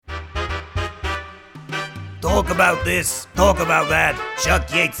talk about this, talk about that.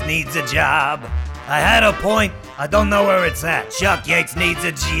 Chuck Yates needs a job. I had a point. I don't know where it's at. Chuck Yates needs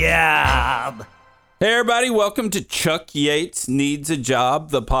a job. Hey, everybody. Welcome to Chuck Yates Needs a Job,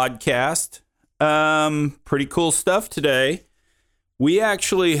 the podcast. Pretty cool stuff today. We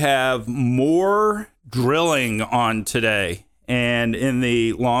actually have more drilling on today. And in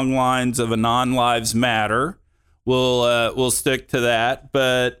the long lines of Anon Lives Matter, we'll stick to that.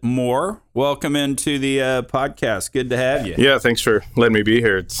 But more, welcome into the podcast. Good to have you. Yeah, thanks for letting me be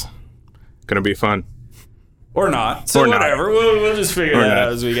here. It's going to be fun. Or not. So or whatever. We'll just figure that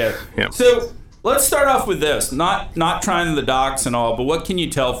out as we go. Yeah. So let's start off with this. Not trying the docs and all, but what can you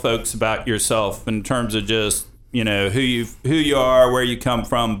tell folks about yourself in terms of just, you know, who you are, where you come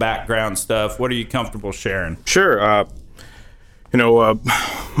from, background stuff? What are you comfortable sharing? Sure.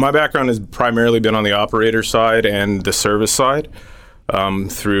 My background has primarily been on the operator side and the service side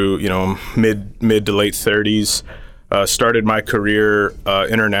through, mid to late 30s. Started my career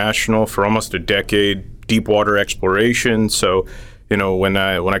international for almost a decade, deep water exploration. So, when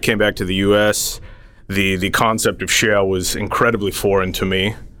I came back to the U.S., the concept of shale was incredibly foreign to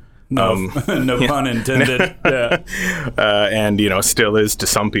me. No pun intended. Yeah. And still is to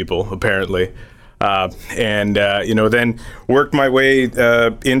some people, apparently. Then worked my way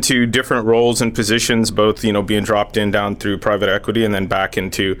into different roles and positions, both, being dropped down through private equity and then back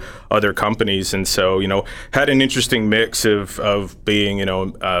into other companies. And so, had an interesting mix of being,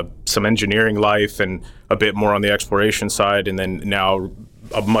 some engineering life and a bit more on the exploration side. And then now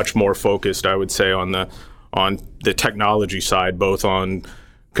a much more focused, I would say, on the technology side, both on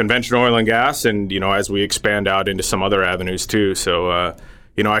conventional oil and gas and, as we expand out into some other avenues too. So,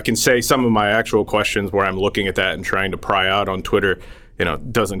 I can say some of my actual questions where I'm looking at that and trying to pry out on Twitter,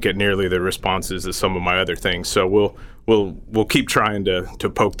 doesn't get nearly the responses as some of my other things. So we'll keep trying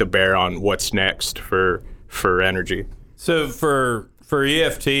to poke the bear on what's next for energy. So for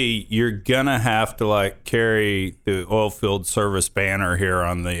EFT, you're gonna have to carry the oilfield service banner here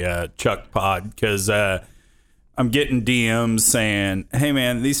on the Chuck Pod because I'm getting DMs saying, hey,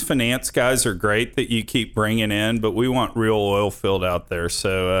 man, these finance guys are great that you keep bringing in, but we want real oil field out there.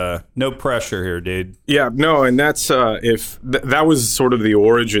 So no pressure here, dude. Yeah, no, and that's that was sort of the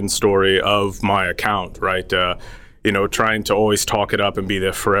origin story of my account, right? Trying to always talk it up and be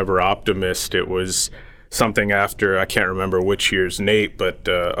the forever optimist. It was something after, I can't remember which year's Nate, but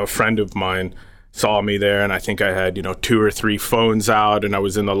a friend of mine saw me there, and I think I had, 2 or 3 phones out, and I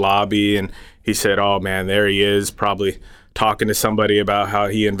was in the lobby, and he said, oh, man, there he is, probably talking to somebody about how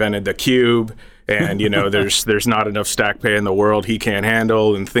he invented the cube, and, there's not enough stack pay in the world he can't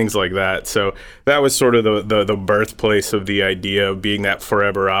handle, and things like that. So that was sort of the birthplace of the idea of being that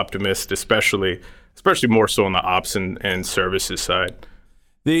forever optimist, especially more so on the ops and services side.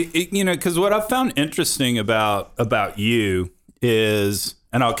 Because what I found interesting about you is,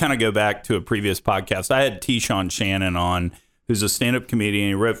 and I'll kind of go back to a previous podcast. I had T-Shawn Shannon on, who's a stand-up comedian.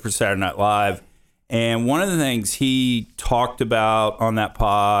 He wrote for Saturday Night Live. And one of the things he talked about on that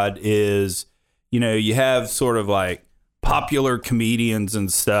pod is, you have sort of like popular comedians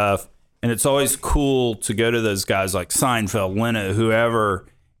and stuff. And it's always cool to go to those guys like Seinfeld, Leno, whoever,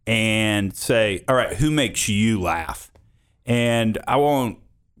 and say, all right, who makes you laugh? And I won't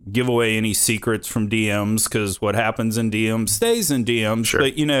give away any secrets from DMs because what happens in DMs stays in DMs. Sure.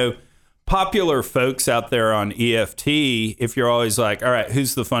 But, popular folks out there on EFT, if you're always like, all right,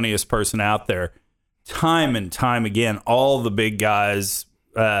 who's the funniest person out there? Time and time again, all the big guys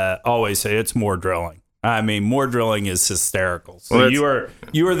always say it's more drilling. I mean, more drilling is hysterical. So well,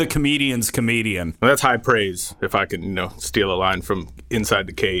 you are the comedian's comedian. Well, that's high praise, if I can, steal a line from inside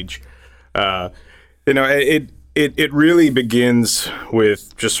the cage. It really begins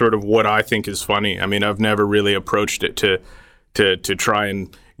with just sort of what I think is funny. I mean, I've never really approached it to try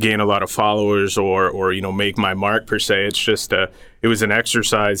and gain a lot of followers or make my mark per se. It's just it was an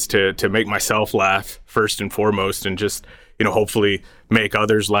exercise to make myself laugh first and foremost, and just hopefully make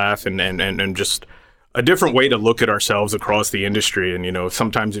others laugh, and just a different way to look at ourselves across the industry. And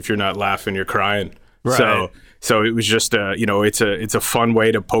sometimes if you're not laughing, you're crying. Right. So it was just it's a fun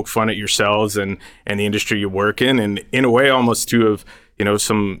way to poke fun at yourselves and the industry you work in a way almost to have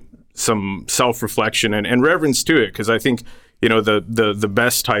some self-reflection and reverence to it, because I think the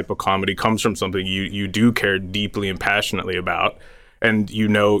best type of comedy comes from something you do care deeply and passionately about, and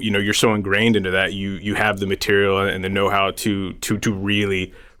you're so ingrained into that you have the material and the know-how to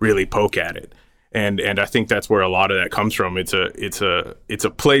really really poke at it. And I think that's where a lot of that comes from. It's a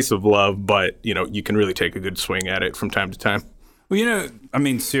place of love, but you can really take a good swing at it from time to time. Well,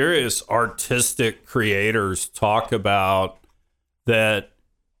 serious artistic creators talk about that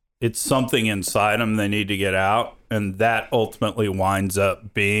it's something inside them they need to get out. And that ultimately winds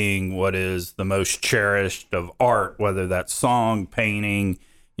up being what is the most cherished of art, whether that's song, painting,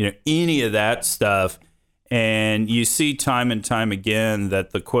 any of that stuff. And you see time and time again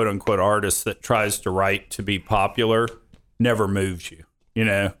that the quote unquote artist that tries to write to be popular never moves you,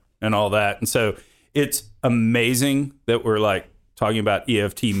 and all that. And so it's amazing that we're like talking about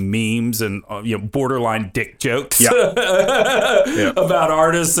EFT memes and borderline dick jokes about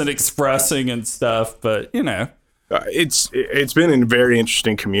artists and expressing and stuff. But it's been a very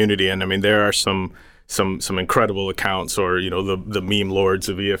interesting community, and I mean there are some incredible accounts, or the meme lords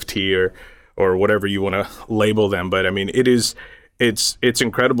of EFT, or whatever you want to label them. But I mean it's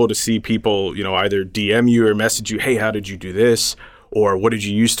incredible to see people either DM you or message you, hey, how did you do this? Or what did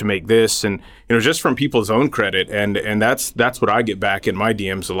you use to make this? And just from people's own credit, and that's what I get back in my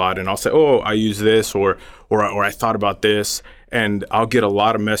DMs a lot. And I'll say, oh, I use this, or I thought about this, and I'll get a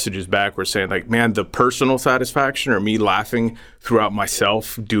lot of messages back where saying like, man, the personal satisfaction or me laughing throughout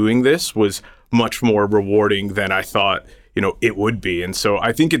myself doing this was much more rewarding than I thought it would be. And so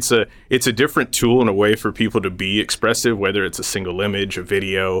I think it's a different tool and a way for people to be expressive, whether it's a single image, a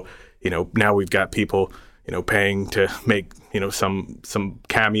video. Now we've got people paying to make some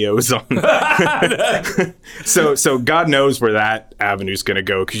cameos on so God knows where that avenue's going to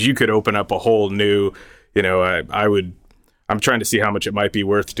go, because you could open up a whole new I'm trying to see how much it might be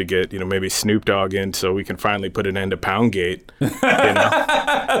worth to get maybe Snoop Dogg in, so we can finally put an end to Poundgate.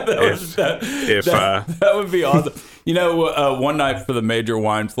 That would be awesome. One night for the Major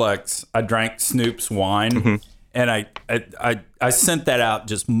Wine Flex, I drank Snoop's wine. Mm-hmm. And I sent that out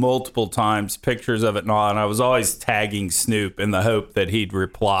just multiple times, pictures of it and all, and I was always tagging Snoop in the hope that he'd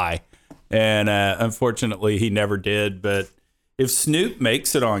reply. And unfortunately, he never did. But if Snoop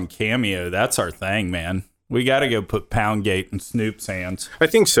makes it on Cameo, that's our thing, man. We got to go put Poundgate in Snoop's hands. I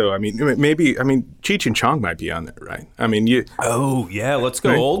think so. I mean, maybe, Cheech and Chong might be on there, right? I mean, Oh, yeah, let's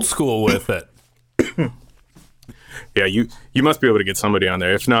go old school with it. Yeah, you must be able to get somebody on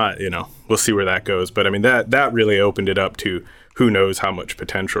there. If not, we'll see where that goes. But I mean, that really opened it up to who knows how much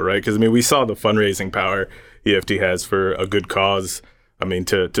potential, right? Because we saw the fundraising power EFT has for a good cause. I mean,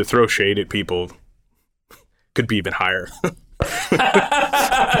 to throw shade at people could be even higher.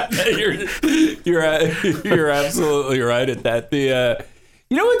 You're absolutely right at that.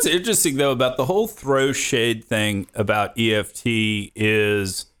 What's interesting though about the whole throw shade thing about EFT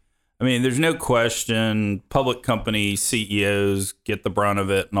is, there's no question public company CEOs get the brunt of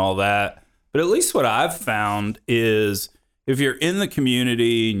it and all that. But at least what I've found is if you're in the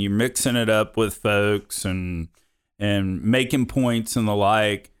community and you're mixing it up with folks and making points and the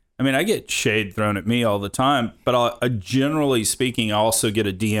like, I get shade thrown at me all the time. But generally speaking, I also get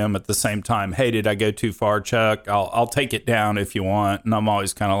a DM at the same time. Hey, did I go too far, Chuck? I'll take it down if you want. And I'm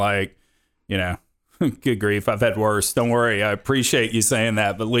always kind of like, good grief, I've had worse. Don't worry. I appreciate you saying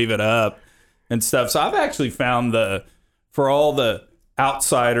that, but leave it up and stuff. So I've actually found for all the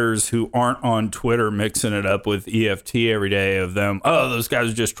outsiders who aren't on Twitter mixing it up with EFT every day of them, oh, those guys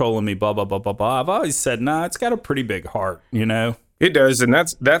are just trolling me, blah, blah, blah, blah, blah. I've always said, nah, it's got a pretty big heart, It does, and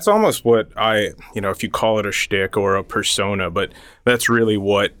that's almost what if you call it a shtick or a persona, but that's really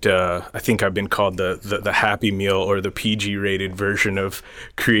what I think I've been called the Happy Meal or the PG-rated version of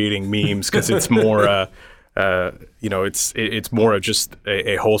creating memes, because it's more, it's more of just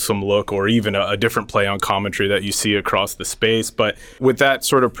a wholesome look, or even a different play on commentary that you see across the space. But with that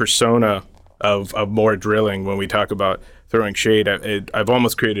sort of persona of more drilling, when we talk about throwing shade, I've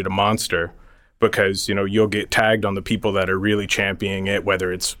almost created a monster. Because, you'll get tagged on the people that are really championing it,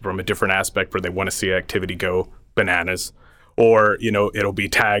 whether it's from a different aspect where they want to see activity go bananas, or, it'll be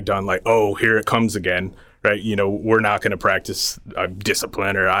tagged on like, oh, here it comes again, right? We're not going to practice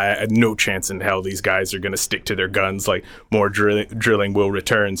discipline, or I had no chance in hell these guys are going to stick to their guns, like more drilling will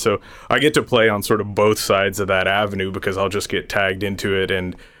return. So I get to play on sort of both sides of that avenue, because I'll just get tagged into it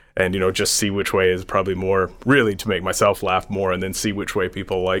and just see which way is probably more, really to make myself laugh more, and then see which way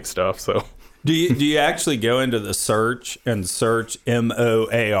people like stuff. So. Do you actually go into the search and search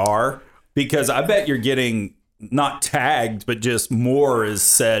MOAR? Because I bet you're getting not tagged, but just more is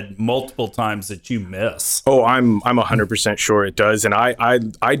said multiple times that you miss. Oh, I'm 100% sure it does. And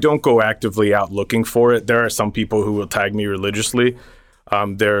I don't go actively out looking for it. There are some people who will tag me religiously.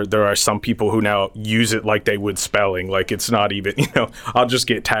 There are some people who now use it like they would spelling. Like it's not even, I'll just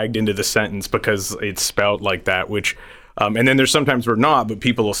get tagged into the sentence because it's spelled like that, which... and then there's sometimes we're not, but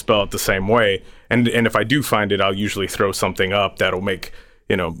people will spell it the same way. And if I do find it, I'll usually throw something up that'll make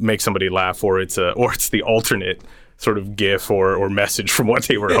somebody laugh, or it's the alternate sort of gif or message from what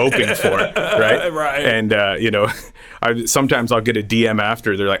they were hoping for, right? Right. And sometimes I'll get a DM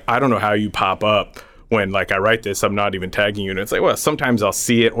after, they're like, I don't know how you pop up when like I write this, I'm not even tagging you. And it's like, well, sometimes I'll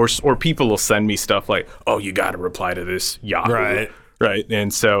see it, or people will send me stuff like, oh, you got to reply to this Yahoo, right?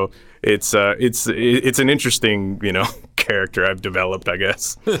 And so it's an interesting character I've developed, I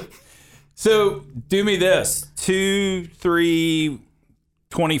guess. So do me this: 2, 3,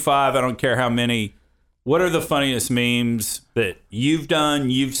 25. I don't care how many. What are the funniest memes that you've done,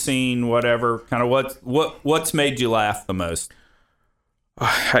 you've seen, whatever? Kind of what's made you laugh the most?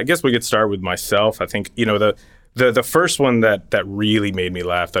 I guess we could start with myself. I think, the first one that really made me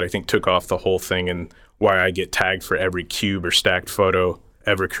laugh, that I think took off the whole thing and why I get tagged for every cube or stacked photo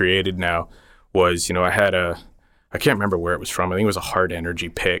ever created now was, I can't remember where it was from. I think it was a Hard Energy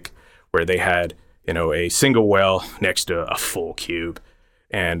pic where they had, a single well next to a full cube.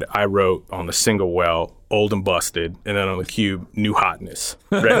 And I wrote on the single well, old and busted, and then on the cube, new hotness.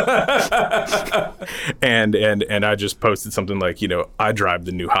 Right? and I just posted something like, I drive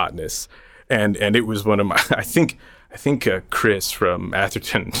the new hotness. And it was one of my, I think Chris from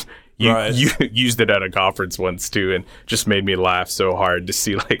Atherton used it at a conference once too, and just made me laugh so hard to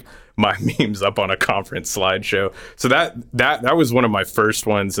see like my memes up on a conference slideshow. So that was one of my first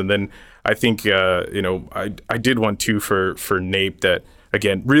ones. And then I think, I did one too for NAPE that,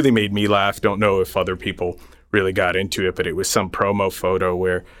 again, really made me laugh. Don't know if other people really got into it, but it was some promo photo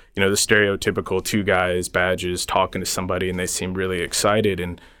where, the stereotypical two guys, badges, talking to somebody, and they seemed really excited.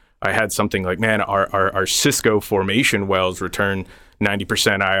 And I had something like, man, our Cisco formation wells return 90%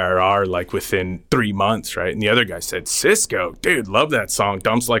 IRR like within 3 months, right? And the other guy said, Cisco, dude, love that song,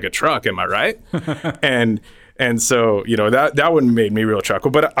 dumps like a truck, am I right? And so, that one made me real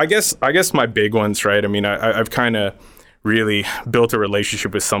chuckle. But I guess my big ones, right? I mean, I've kind of really built a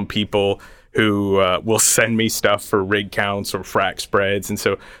relationship with some people who will send me stuff for rig counts or frac spreads. And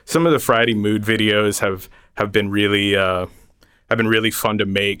so some of the Friday mood videos have been really fun to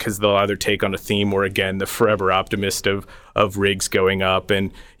make, because they'll either take on a theme or, again, the forever optimist of rigs going up.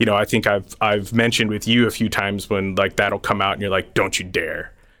 And, I think I've mentioned with you a few times when like that'll come out and you're like, don't you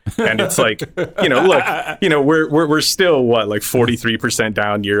dare. And it's like, look, we're still like 43%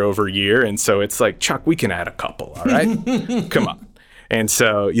 down year over year. And so it's like, Chuck, we can add a couple. All right. Come on. And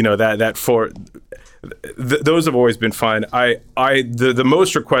so, those have always been fun. The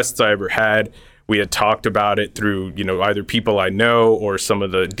most requests I ever had, we had talked about it through, either people I know or some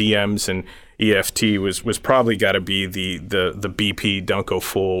of the DMs and EFT was probably got to be the BP Don't Go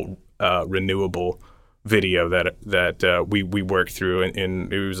Full renewable video that we worked through,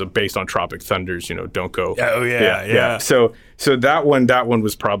 and it was based on Tropic Thunder's, Don't Go. Oh yeah. So that one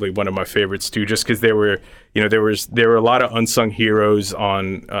was probably one of my favorites too, just because there were a lot of unsung heroes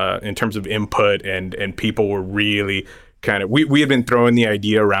on in terms of input, and people were really kind of, we had been throwing the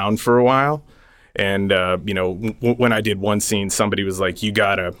idea around for a while. And, when I did one scene, somebody was like, you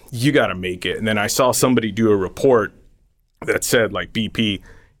gotta make it. And then I saw somebody do a report that said like BP,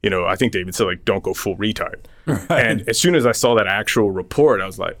 I think they even said like, don't go full retard. Right. And as soon as I saw that actual report, I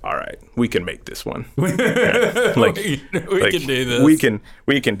was like, all right, we can make this one. We can do this.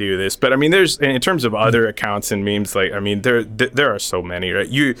 We can do this. But I mean, there's, in terms of other accounts and memes, like, I mean, there are so many, right?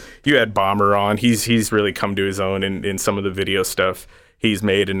 You had Bomber on. He's really come to his own in some of the video stuff he's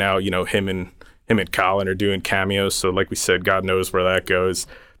made. And now, him and Colin are doing cameos. So like we said, God knows where that goes.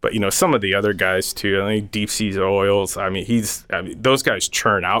 But, some of the other guys too, I think Deep Seas Oils, those guys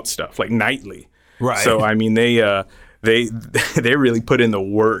churn out stuff like nightly. Right. So, I mean, they really put in the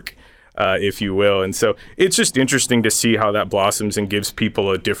work, if you will. And so it's just interesting to see how that blossoms and gives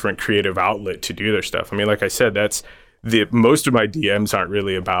people a different creative outlet to do their stuff. I mean, like I said, most of my DMs aren't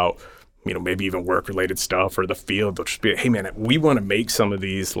really about, maybe even work-related stuff or the field. They'll just be, hey, man, we want to make some of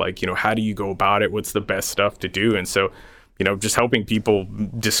these, like, how do you go about it? What's the best stuff to do? And so, just helping people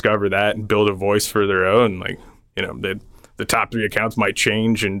discover that and build a voice for their own, like, the top 3 accounts might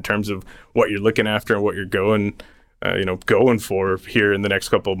change in terms of what you're looking after and what you're going for here in the next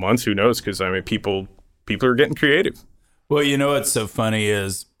couple of months. Who knows? Because, I mean, people are getting creative. Well, what's so funny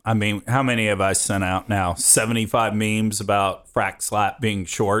is, I mean, how many have I sent out now? 75 memes about Frack Slap being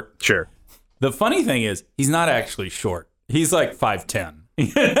short. Sure. The funny thing is, he's not actually short. He's like 5'10".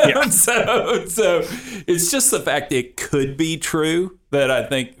 Yeah. So it's just the fact it could be true that I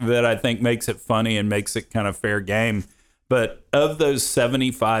think makes it funny and makes it kind of fair game. But of those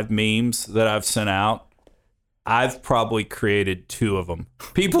 75 memes that I've sent out, I've probably created 2 of them.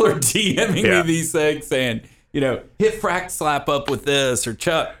 People are DMing me these things saying, hit Frack Slap up with this, or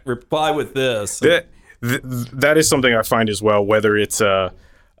Chuck, reply with this. That is something I find as well, whether it's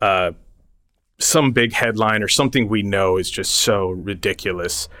some big headline or something we know is just so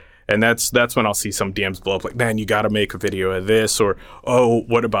ridiculous. And that's when I'll see some DMs blow up like, man, you got to make a video of this, or, oh,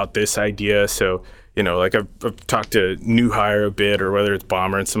 what about this idea? So, like I've talked to New Hire a bit, or whether it's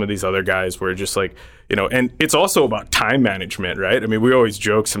Bomber and some of these other guys where just like, and it's also about time management, right? I mean, we always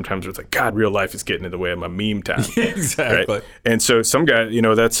joke sometimes where it's like, God, real life is getting in the way of my meme time. Exactly. Right? And so some guy,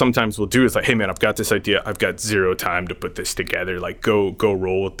 that sometimes will do is like, hey man, I've got this idea. I've got zero time to put this together. Like go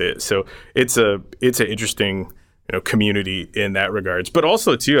roll with it. So it's an interesting, community in that regards. But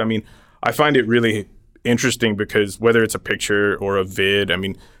also too, I mean, I find it really interesting because whether it's a picture or a vid, I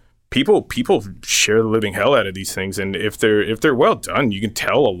mean, people share the living hell out of these things, and if they're well done, you can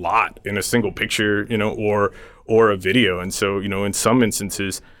tell a lot in a single picture, or a video. And so, in some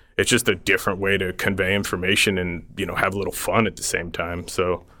instances, it's just a different way to convey information and have a little fun at the same time.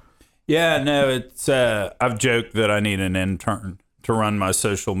 So, yeah, no, it's I've joked that I need an intern to run my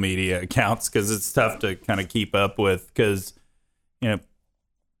social media accounts because it's tough to kind of keep up with because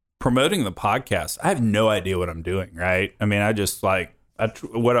promoting the podcast, I have no idea what I'm doing. Right? I mean, I just like.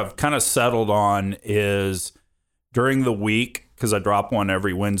 What I've kind of settled on is during the week, because I drop one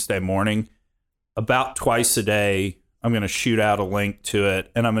every Wednesday morning, about twice a day, I'm going to shoot out a link to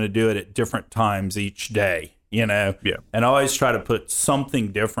it, and I'm going to do it at different times each day, Yeah. And I always try to put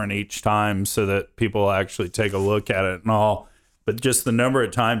something different each time so that people actually take a look at it and all. But just the number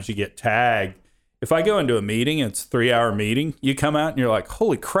of times you get tagged. If I go into a meeting, it's a 3-hour meeting, you come out and you're like,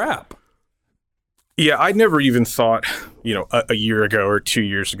 holy crap. Yeah, I never even thought, a year ago or 2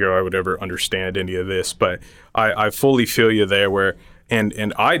 years ago I would ever understand any of this, but I fully feel you there where,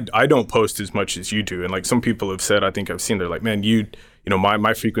 and I don't post as much as you do. And like some people have said, I think I've seen, they're like, man,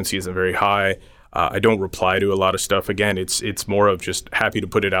 my frequency isn't very high. I don't reply to a lot of stuff. Again, it's more of just happy to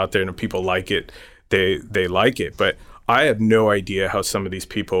put it out there, and if people like it, they like it. But I have no idea how some of these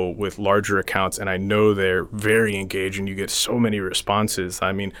people with larger accounts, and I know they're very engaged and you get so many responses.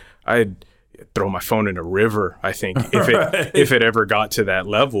 I mean, I'd throw my phone in a river, I think, if it ever got to that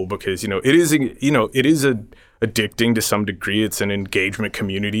level, because it is addicting to some degree. It's an engagement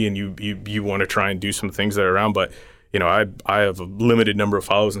community, and you want to try and do some things that are around. But I have a limited number of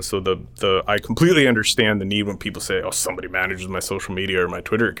followers, and so I completely understand the need when people say, oh, somebody manages my social media or my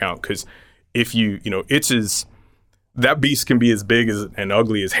Twitter account, because if that beast can be as big and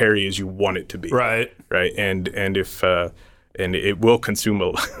ugly as hairy as you want it to be. Right. And if and it will consume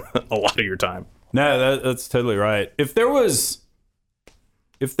a lot of your time. No, that's totally right. If there was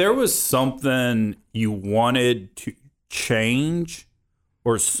something you wanted to change,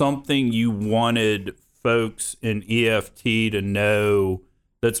 or something you wanted folks in EFT to know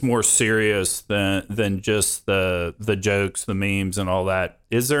that's more serious than just the jokes, the memes, and all that,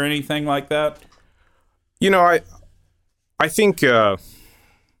 is there anything like that? I think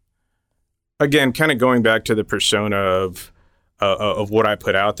again, kind of going back to the persona of what I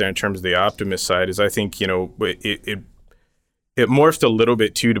put out there in terms of the optimist side, is I think, it morphed a little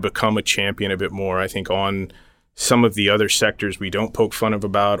bit too to become a champion a bit more, I think, on some of the other sectors we don't poke fun of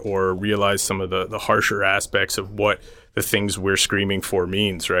about, or realize some of the harsher aspects of what the things we're screaming for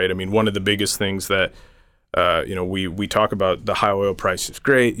means, right? I mean, one of the biggest things that, we talk about, the high oil price is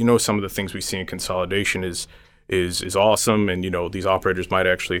great. Some of the things we see in consolidation is awesome. And, these operators might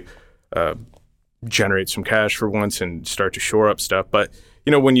actually generate some cash for once and start to shore up stuff. But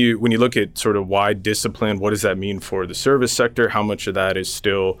when you look at sort of wide discipline, what does that mean for the service sector? How much of that is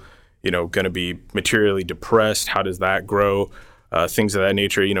still going to be materially depressed? How does that grow? Things of that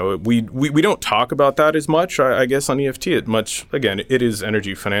nature. We don't talk about that as much, I guess, on EFT. Again, it is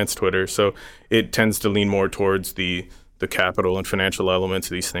energy finance Twitter, so it tends to lean more towards the capital and financial elements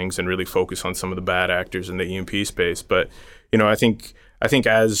of these things, and really focus on some of the bad actors in the E&P space. But I think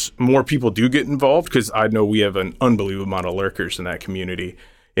as more people do get involved, because I know we have an unbelievable amount of lurkers in that community,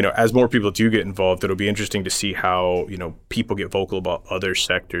 as more people do get involved, it'll be interesting to see how, people get vocal about other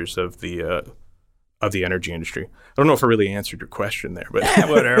sectors of the energy industry. I don't know if I really answered your question there, but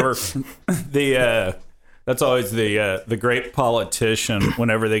whatever. That's always the great politician.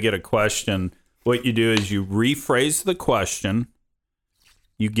 Whenever they get a question, what you do is you rephrase the question,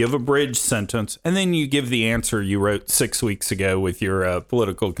 you give a bridge sentence, and then you give the answer you wrote 6 weeks ago with your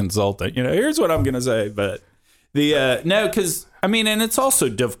political consultant. Here's what I'm going to say. But no, because and it's also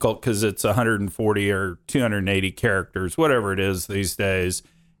difficult because it's 140 or 280 characters, whatever it is these days.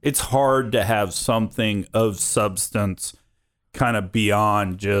 It's hard to have something of substance kind of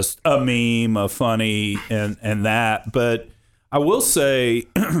beyond just a meme, a funny, and that. But I will say,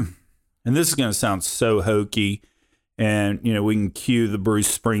 and this is going to sound so hokey, and, we can cue the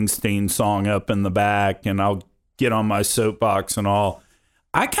Bruce Springsteen song up in the back, and I'll get on my soapbox and all.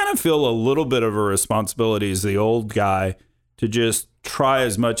 I kind of feel a little bit of a responsibility as the old guy to just try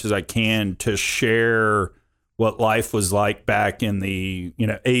as much as I can to share what life was like back in the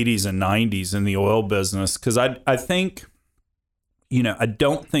 80s and 90s in the oil business, because I think I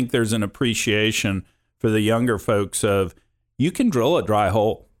don't think there's an appreciation for the younger folks of you can drill a dry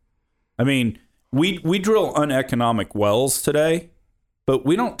hole. I mean, we drill uneconomic wells today, but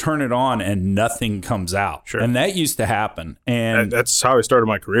we don't turn it on and nothing comes out. Sure. And that used to happen. And that's how I started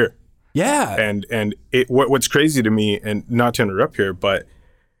my career. Yeah. And what's crazy to me, and not to interrupt here, but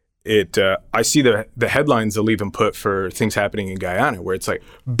I see the headlines they'll even put for things happening in Guyana where it's like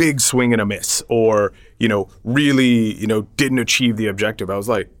big swing and a miss, or really didn't achieve the objective. I was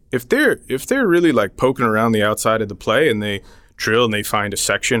like, if they're really like poking around the outside of the play and they drill and they find a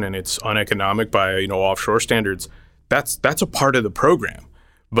section and it's uneconomic by offshore standards, that's a part of the program.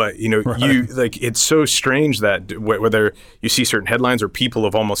 But Right. you like, it's so strange that whether you see certain headlines or people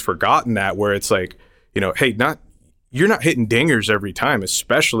have almost forgotten that, where it's like, hey, you're not hitting dingers every time,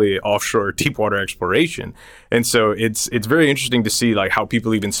 especially offshore deep water exploration. And so it's very interesting to see like how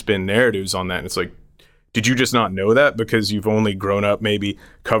people even spin narratives on that. And it's like, did you just not know that because you've only grown up maybe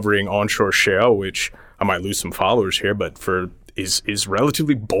covering onshore shale, which I might lose some followers here, but is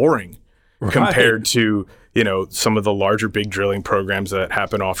relatively boring compared to some of the larger big drilling programs that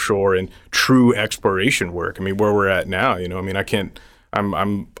happen offshore and true exploration work. I mean, where we're at now,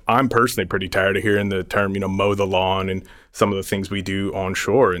 I'm personally pretty tired of hearing the term, mow the lawn and some of the things we do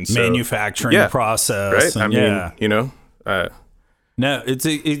onshore and so, manufacturing process. Right. No, it's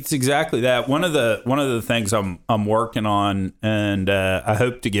exactly that. One of the things I'm working on, and I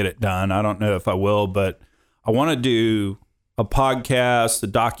hope to get it done. I don't know if I will, but I want to do a podcast, a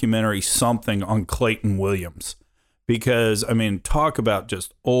documentary, something on Clayton Williams, because talk about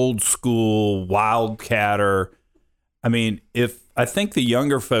just old school wildcatter. I think the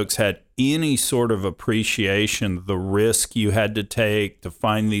younger folks had any sort of appreciation, the risk you had to take to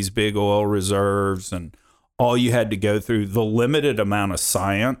find these big oil reserves and all you had to go through, the limited amount of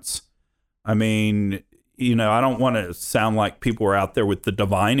science. I don't want to sound like people were out there with the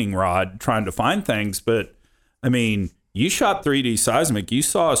divining rod trying to find things, but you shot 3D seismic, you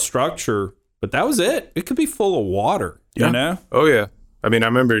saw a structure, but that was it. It could be full of water, you know? Oh, yeah. I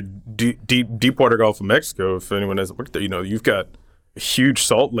remember deep water Gulf of Mexico, if anyone has worked there, you've got a huge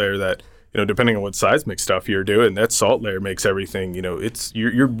salt layer that, depending on what seismic stuff you're doing, that salt layer makes everything,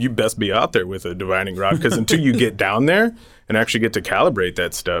 you best be out there with a divining rod, because until you get down there and actually get to calibrate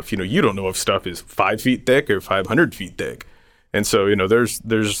that stuff, you don't know if stuff is 5 feet thick or 500 feet thick. And so,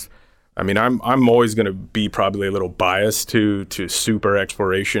 I'm always going to be probably a little biased to super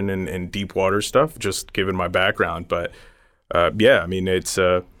exploration and deep water stuff, just given my background. But it's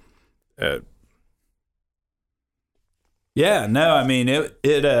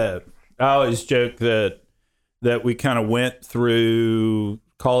I always joke that we kind of went through,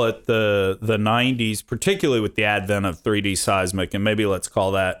 call it the 90s, particularly with the advent of 3D seismic, and maybe let's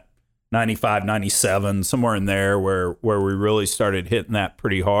call that 95, 97, somewhere in there where we really started hitting that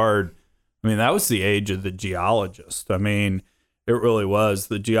pretty hard. That was the age of the geologist. It really was.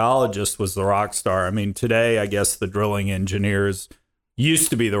 The geologist was the rock star. Today, I guess the drilling engineers used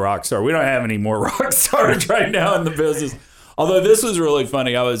to be the rock star. We don't have any more rock stars right now in the business. Although this was really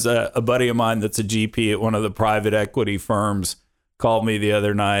funny. I was a buddy of mine that's a GP at one of the private equity firms called me the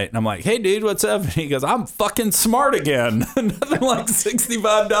other night. And I'm like, hey, dude, what's up? And he goes, I'm fucking smart again. Nothing like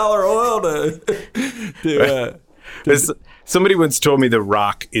 $65 oil to somebody once told me the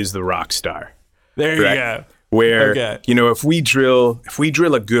rock is the rock star. There you go. Where, if we drill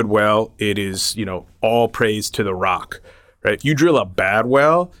a good well, it is, all praise to the rock, right? If you drill a bad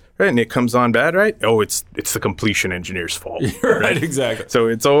well, right, and it comes on bad, right? Oh, it's the completion engineer's fault. Right, exactly. So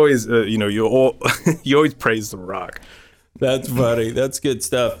it's always, you always praise the rock. That's funny. That's good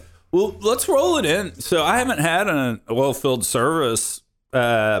stuff. Well, let's roll it in. So I haven't had an oil field service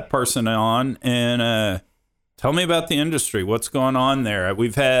person on, and tell me about the industry. What's going on there?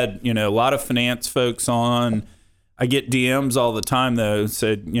 We've had, a lot of finance folks on. I get DMs all the time, though,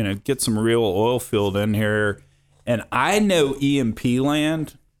 said, get some real oil field in here. And I know E&P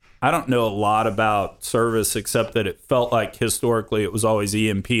land. I don't know a lot about service, except that it felt like historically it was always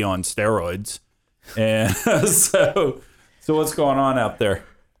E&P on steroids. And so what's going on out there?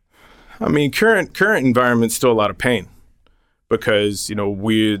 Current environment's still a lot of pain, because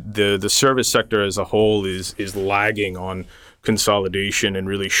the service sector as a whole is lagging on consolidation and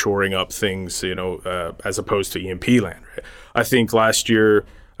really shoring up things, as opposed to E&P land. Right? I think last year,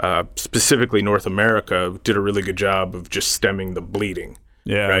 specifically North America, did a really good job of just stemming the bleeding.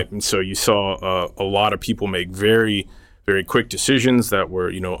 Yeah. Right. And so you saw a lot of people make very, very quick decisions that were,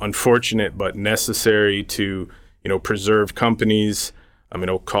 unfortunate but necessary to, preserve companies.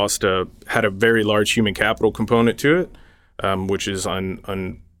 Costa had a very large human capital component to it, which is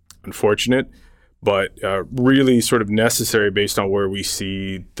unfortunate, but really sort of necessary based on where we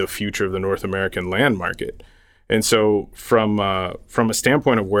see the future of the North American land market. And so from a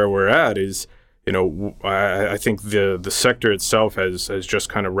standpoint of where we're at is, I think the sector itself has just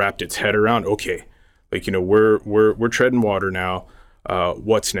kind of wrapped its head around, okay, we're treading water now.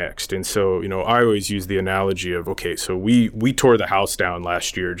 What's next? And so, I always use the analogy of, okay, so we tore the house down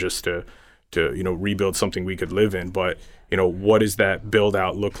last year just to rebuild something we could live in. But, what does that build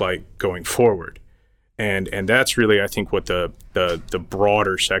out look like going forward? And that's really, I think, what the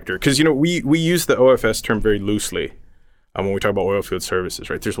broader sector, because, we use the OFS term very loosely when we talk about oil field services,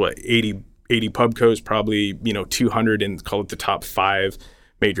 right? There's 80 pubcos, probably, 200 in, call it the top 5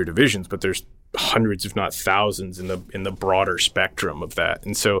 major divisions, but there's hundreds, if not thousands, in the broader spectrum of that.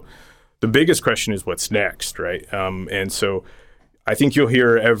 And so the biggest question is what's next, right? And so I think you'll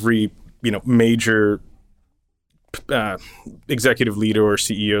hear every major executive leader or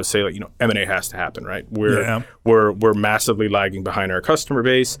CEO say, like, M&A has to happen, right? We're massively lagging behind our customer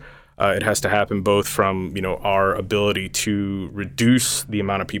base. It has to happen both from our ability to reduce the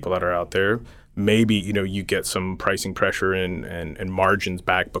amount of people that are out there. Maybe you get some pricing pressure and margins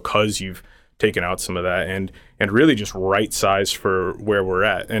back because you've taken out some of that, and really just right size for where we're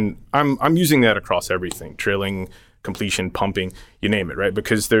at. And I'm using that across everything: drilling, completion, pumping, you name it, right?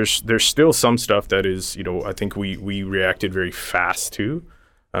 Because there's still some stuff that is, I think we reacted very fast to,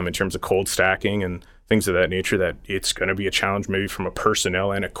 in terms of cold stacking and things of that nature, that it's going to be a challenge maybe from a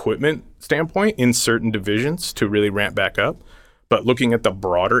personnel and equipment standpoint in certain divisions to really ramp back up. But looking at the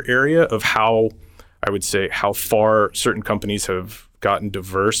broader area of how far certain companies have gotten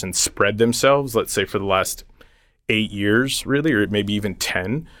diverse and spread themselves, let's say for the last 8 years, really, or maybe even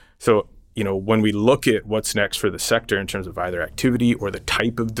 10. So, when we look at what's next for the sector in terms of either activity or the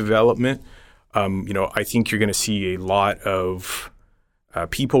type of development, I think you're going to see a lot of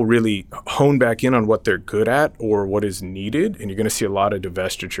people really hone back in on what they're good at or what is needed. And you're going to see a lot of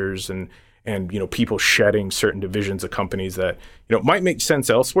divestitures and people shedding certain divisions of companies that, might make sense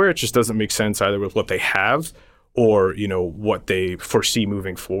elsewhere. It just doesn't make sense either with what they have or, what they foresee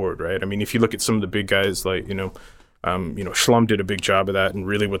moving forward, right? I mean, if you look at some of the big guys like, Schlum did a big job of that, and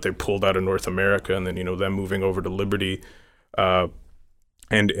really what they pulled out of North America, and then, them moving over to Liberty, and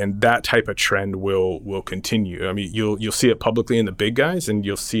that type of trend will continue. I mean, you'll see it publicly in the big guys, and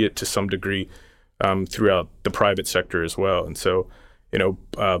you'll see it to some degree throughout the private sector as well. And so,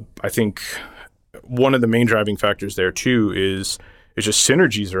 I think one of the main driving factors there too is just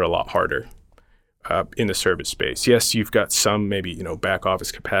synergies are a lot harder in the service space. Yes, you've got some maybe back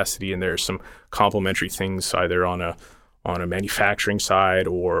office capacity, and there's some complementary things either on a manufacturing side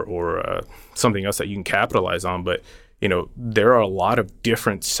or something else that you can capitalize on. But there are a lot of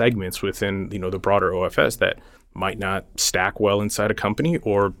different segments within the broader OFS that might not stack well inside a company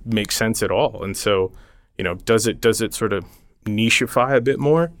or make sense at all. And so does it sort of nicheify a bit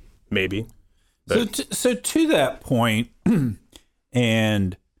more? Maybe. So to that point,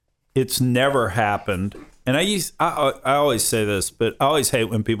 and it's never happened. And I always say this, but I always hate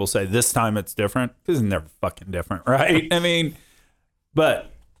when people say this time it's different, because it's never fucking different, right? I mean,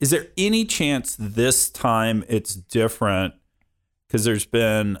 but is there any chance this time it's different because there's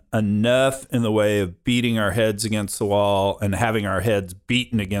been enough in the way of beating our heads against the wall and having our heads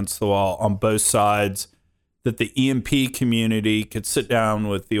beaten against the wall on both sides that the E&P community could sit down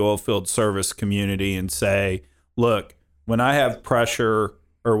with the oilfield service community and say, look, when I have pressure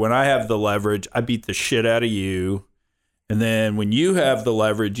or when I have the leverage, I beat the shit out of you. And then when you have the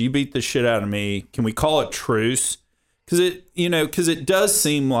leverage, you beat the shit out of me. Can we call it truce? Because it does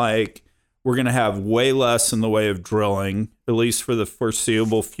seem like we're going to have way less in the way of drilling, at least for the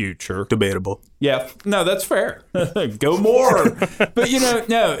foreseeable future. Debatable. Yeah. No, that's fair. Go more. But,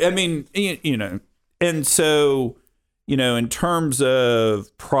 no, I mean, and so, in terms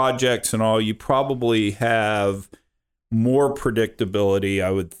of projects and all, you probably have more predictability,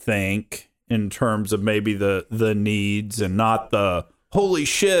 I would think, in terms of maybe the needs and not the holy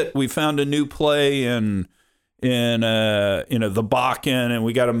shit, we found a new play in the Bakken and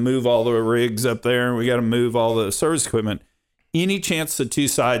we got to move all the rigs up there and we got to move all the service equipment. Any chance the two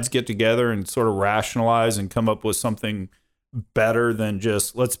sides get together and sort of rationalize and come up with something better than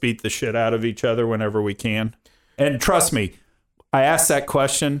just let's beat the shit out of each other whenever we can? And trust me, I asked that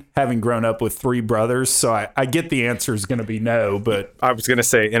question having grown up with 3 brothers, so I get the answer is going to be no. But I was going to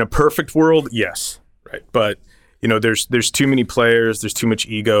say, in a perfect world, yes, right. But there's too many players, there's too much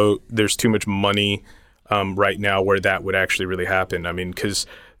ego, there's too much money. right now where that would actually really happen. I mean, because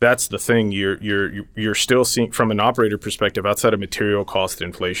that's the thing, you're still seeing from an operator perspective, outside of material cost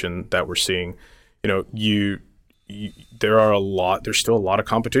inflation that we're seeing, there's still a lot of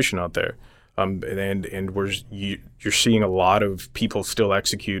competition out there. You're seeing a lot of people still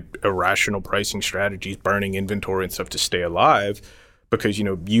execute irrational pricing strategies, burning inventory and stuff to stay alive, because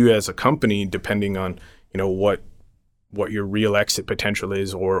you as a company, depending on what your real exit potential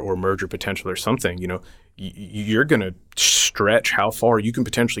is or merger potential or something, you're going to stretch how far you can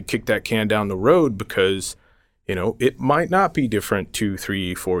potentially kick that can down the road, because it might not be different 2,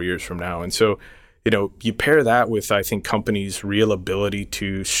 3, 4 years from now. And so you pair that with, I think, companies' real ability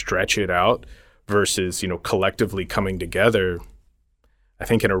to stretch it out versus, collectively coming together. I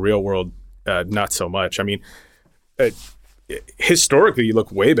think in a real world, not so much. I mean, historically, you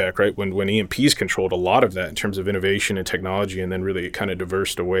look way back, right, when EMPs controlled a lot of that in terms of innovation and technology, and then really it kind of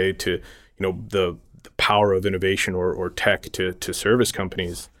diversed away to, the power of innovation or tech to service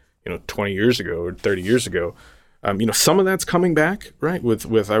companies, 20 years ago or 30 years ago. Some of that's coming back, right,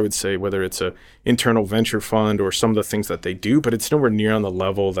 with I would say, whether it's a internal venture fund or some of the things that they do, but it's nowhere near on the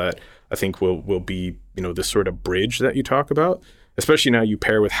level that I think will be, this sort of bridge that you talk about, especially now you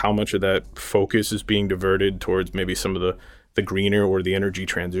pair with how much of that focus is being diverted towards maybe some of the greener or the energy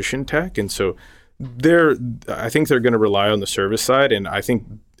transition tech. And so I think they're going to rely on the service side, and I think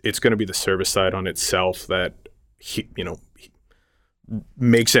it's going to be the service side on itself that,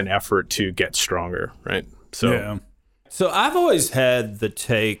 makes an effort to get stronger, right? So, yeah. So I've always had the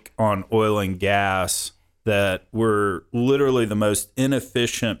take on oil and gas that we're literally the most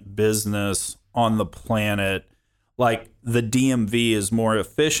inefficient business on the planet. Like the DMV is more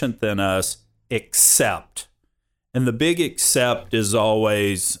efficient than us, except, and the big except is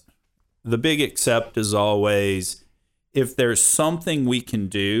always if there's something we can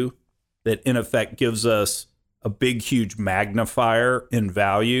do that in effect gives us a big, huge magnifier in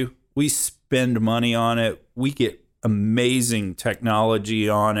value, we spend money on it. We get amazing technology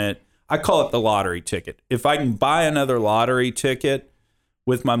on it. I call it the lottery ticket. If I can buy another lottery ticket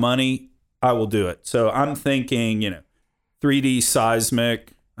with my money, I will do it. So I'm thinking, 3D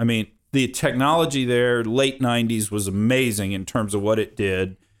seismic. I mean, the technology there, late 90s, was amazing in terms of what it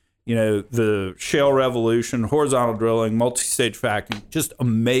did. The shale revolution, horizontal drilling, multi-stage fracking, just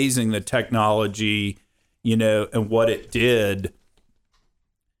amazing, the technology, and what it did.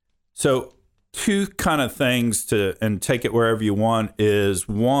 So two kind of things and take it wherever you want is,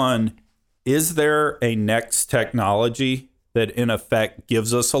 one, is there a next technology that in effect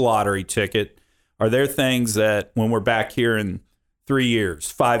gives us a lottery ticket? Are there things that when we're back here in 3 years,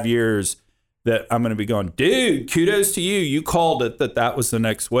 5 years, that I'm going to be going, dude, kudos to you. You called it that was the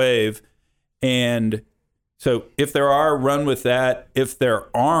next wave. And so if there are, run with that. If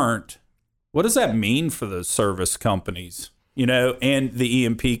there aren't, what does that mean for the service companies, and the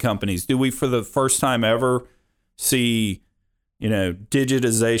EMP companies? Do we, for the first time ever, see,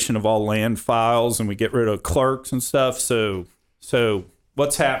 digitization of all land files and we get rid of clerks and stuff? So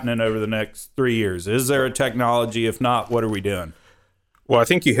what's happening over the next 3 years? Is there a technology? If not, what are we doing? Well, I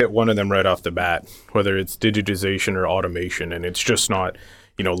think you hit one of them right off the bat, whether it's digitization or automation, and it's just not,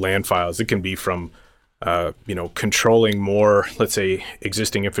 land files. It can be from, controlling more, let's say,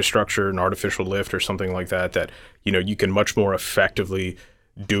 existing infrastructure and artificial lift or something like that, you can much more effectively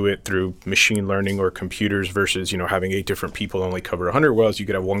do it through machine learning or computers versus, having 8 different people only cover 100 wells. You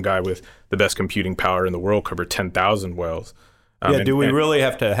could have one guy with the best computing power in the world cover 10,000 wells. Do we really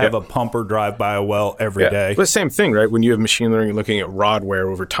have to have a pumper drive by a well every day? But same thing, right? When you have machine learning looking at rod wear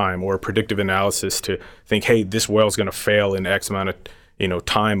over time or predictive analysis to think, hey, this well's going to fail in X amount of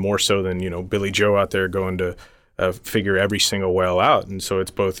time, more so than Billy Joe out there going to figure every single well out. And so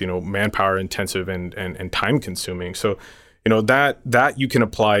it's both manpower intensive and time consuming. So that you can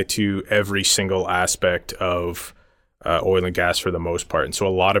apply to every single aspect of oil and gas for the most part. And so a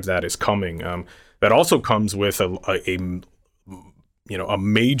lot of that is coming. That also comes with a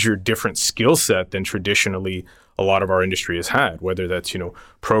major different skill set than traditionally a lot of our industry has had, whether that's,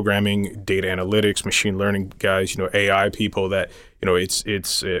 programming, data analytics, machine learning guys, AI people, that,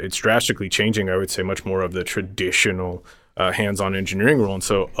 it's drastically changing, I would say, much more of the traditional hands-on engineering role. And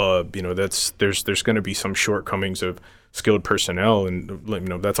so, there's going to be some shortcomings of skilled personnel, and,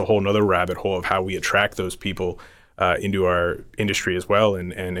 that's a whole nother rabbit hole of how we attract those people into our industry as well,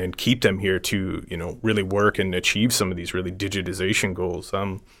 and keep them here to really work and achieve some of these really digitization goals.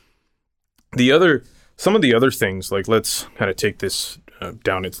 Some of the other things, like, let's kind of take this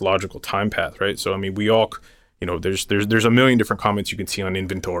down its logical time path, right? So I mean, we all, there's a million different comments you can see on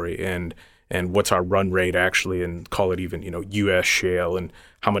inventory and and what's our run rate actually, and call it even, U.S. shale, and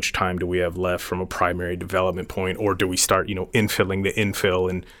how much time do we have left from a primary development point, or do we start, infilling the infill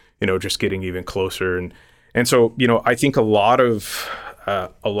and, just getting even closer. And so, I think a lot of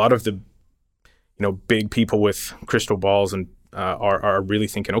the, big people with crystal balls and are really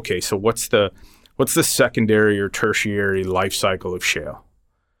thinking, okay, so what's the secondary or tertiary life cycle of shale?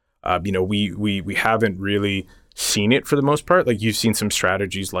 We haven't really seen it for the most part. Like, you've seen some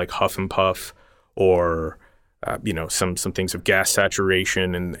strategies like Huff and Puff, or some things of gas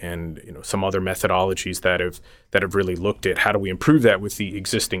saturation, and some other methodologies that have really looked at how do we improve that with the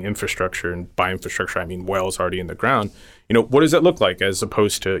existing infrastructure. And by infrastructure, I mean wells already in the ground. What does that look like as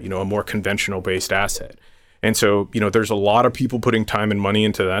opposed to a more conventional based asset? And so there's a lot of people putting time and money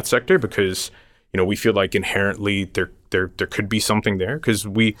into that sector because we feel like inherently there could be something there, because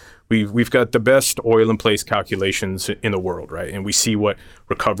we've got the best oil in place calculations in the world, right? And we see what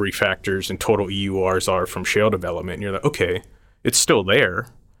recovery factors and total EURs are from shale development. And you're like, okay, it's still there,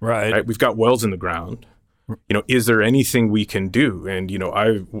 right? We've got wells in the ground. Is there anything we can do? And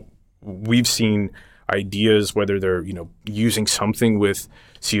we've seen ideas, whether they're using something with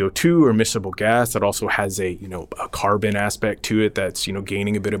CO2 or miscible gas that also has a carbon aspect to it that's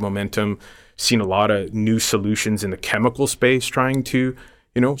gaining a bit of momentum. Seen a lot of new solutions in the chemical space trying to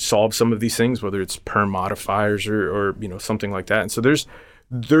solve some of these things, whether it's perm modifiers or something like that. And so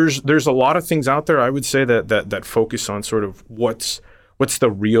there's a lot of things out there, I would say, that focus on sort of what's the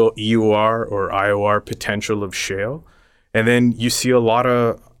real EUR or IOR potential of shale. And then you see a lot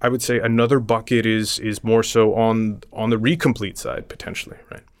of, I would say, another bucket is more so on the recomplete side potentially,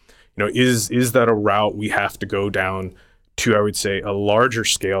 right? Is that a route we have to go down to, I would say, a larger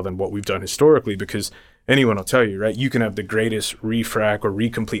scale than what we've done historically? Because anyone will tell you, right, you can have the greatest refrac or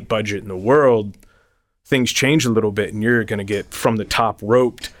recomplete budget in the world. Things change a little bit and you're going to get from the top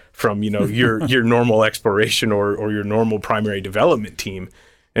roped from, your normal exploration or your normal primary development team.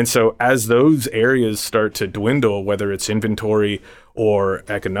 And so as those areas start to dwindle, whether it's inventory or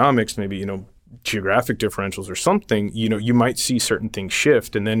economics, maybe, geographic differentials or something, you might see certain things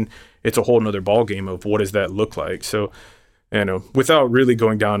shift. And then it's a whole nother ballgame of what does that look like? So, without really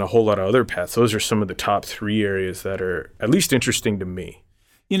going down a whole lot of other paths, those are some of the top three areas that are at least interesting to me.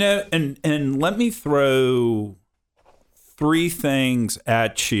 And let me throw three things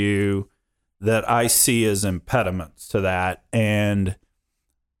at you that I see as impediments to that. And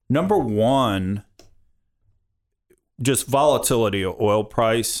number one, just volatility of oil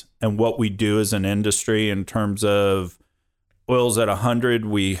price and what we do as an industry in terms of oil's at 100,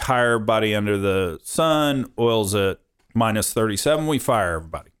 we hire everybody under the sun. Oil's at minus 37, we fire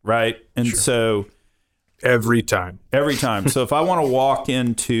everybody, right? And sure. So every time. So if I want to walk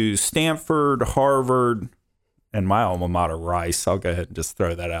into Stanford, Harvard, and my alma mater, Rice, I'll go ahead and just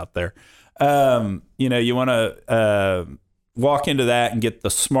throw that out there. You want to walk into that and get the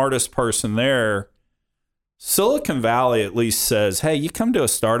smartest person there. Silicon Valley at least says, hey, you come to a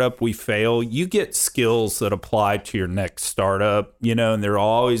startup, we fail, you get skills that apply to your next startup, and there'll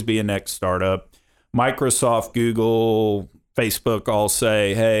always be a next startup. Microsoft, Google, Facebook all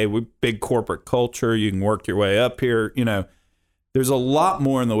say, hey, we're big corporate culture. You can work your way up here. There's a lot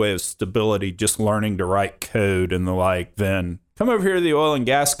more in the way of stability, just learning to write code and the like, than come over here to the oil and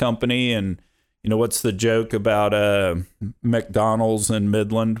gas company. And, what's the joke about McDonald's in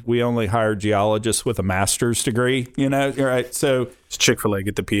Midland? We only hire geologists with a master's degree, right? So it's Chick-fil-A,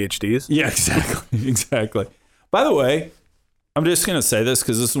 get the PhDs. Yeah, exactly. By the way, I'm just going to say this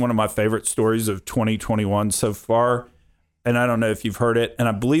because this is one of my favorite stories of 2021 so far. And I don't know if you've heard it. And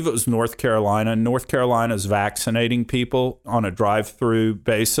I believe it was North Carolina. North Carolina is vaccinating people on a drive-through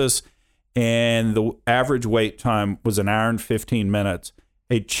basis. And the average wait time was an hour and 15 minutes.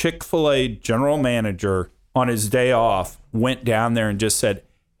 A Chick-fil-A general manager on his day off went down there and just said,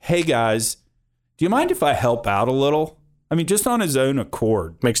 hey, guys, do you mind if I help out a little? I mean, just on his own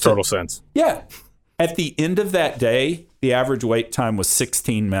accord. Makes total sense. Yeah. At the end of that day, the average wait time was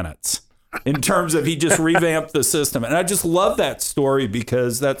 16 minutes in terms of he just revamped the system. And I just love that story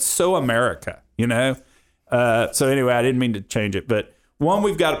because that's so America, So anyway, I didn't mean to change it. But one,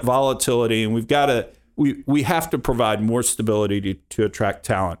 we've got volatility and we have to provide more stability to attract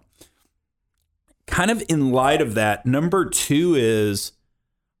talent. Kind of in light of that, number two is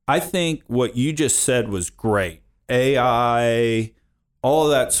I think what you just said was great. AI, all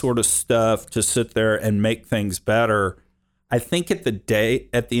of that sort of stuff to sit there and make things better. I think at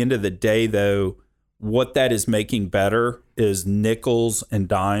the end of the day, though, what that is making better is nickels and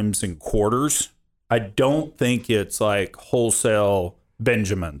dimes and quarters. I don't think it's like wholesale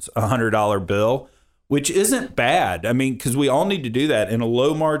Benjamins, $100 bill. which isn't bad. I mean, because we all need to do that. In a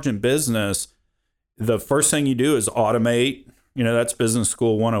low margin business, the first thing you do is automate. That's business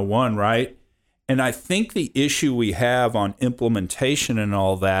school 101, right? And I think the issue we have on implementation and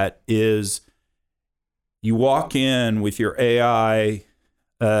all that is you walk in with your AI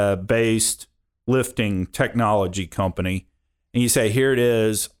based lifting technology company and you say, here it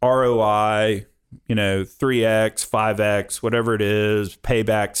is, ROI, 3X, 5X, whatever it is,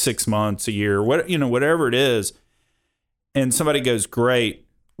 payback 6 months, a year, whatever it is. And somebody goes, great,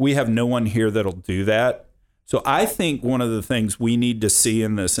 we have no one here that'll do that. So I think one of the things we need to see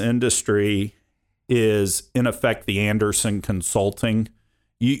in this industry is, in effect, the Anderson consulting.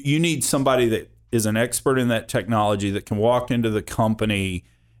 You need somebody that is an expert in that technology that can walk into the company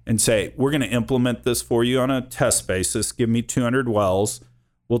and say, we're going to implement this for you on a test basis. Give me 200 wells.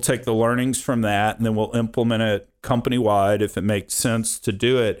 We'll take the learnings from that, and then we'll implement it company-wide if it makes sense to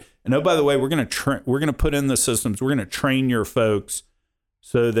do it. And oh, by the way, we're going to put in the systems. We're going to train your folks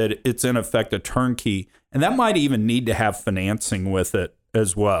so that it's, in effect, a turnkey. And that might even need to have financing with it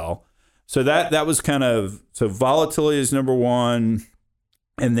as well. So that was so volatility is number one.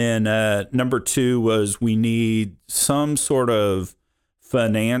 And then number two was we need some sort of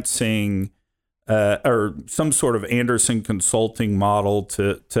financing or some sort of Anderson consulting model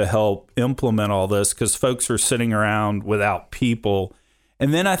to help implement all this, because folks are sitting around without people.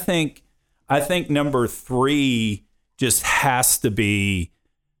 And then I think number three just has to be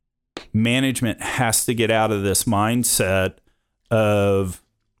management has to get out of this mindset of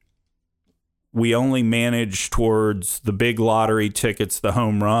we only manage towards the big lottery tickets, the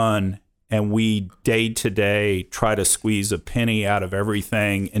home run, and we day to day try to squeeze a penny out of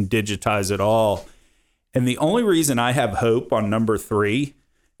everything and digitize it all. And the only reason I have hope on number three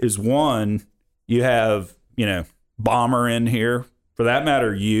is, one, you have, Bomber in here, for that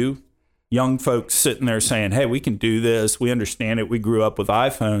matter, young folks sitting there saying, hey, we can do this. We understand it. We grew up with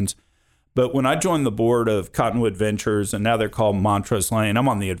iPhones. But when I joined the board of Cottonwood Ventures, and now they're called Montrose Lane, I'm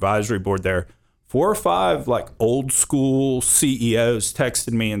on the advisory board there. 4 or 5 old school CEOs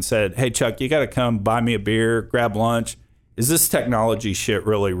texted me and said, hey, Chuck, you got to come buy me a beer, grab lunch. Is this technology shit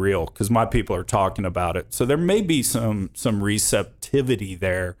really real? Because my people are talking about it. So there may be some receptivity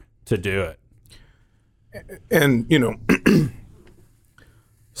there to do it. And,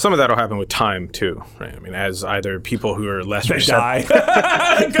 some of that will happen with time too, right? I mean, as either people who are less receptive,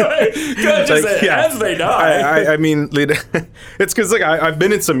 as they die. I mean, it's because I've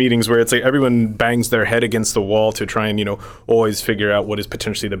been in some meetings where it's everyone bangs their head against the wall to try and always figure out what is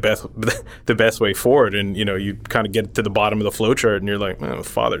potentially the best way forward, and you kind of get to the bottom of the flow chart and you're like, oh,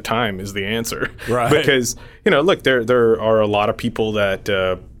 Father Time is the answer, right? Because look, there are a lot of people that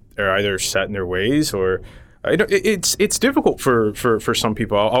are either set in their ways or. It's difficult for some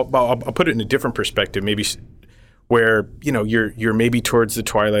people. I'll put it in a different perspective, maybe where you're maybe towards the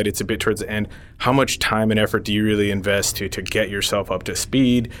twilight, it's a bit towards the end. How much time and effort do you really invest to get yourself up to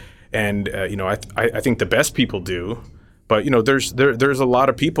speed? And I think the best people do, but there's a lot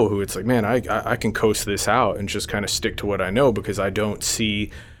of people who it's man, I can coast this out and just kind of stick to what I know because I don't see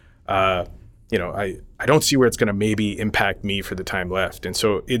I don't see where it's going to maybe impact me for the time left. And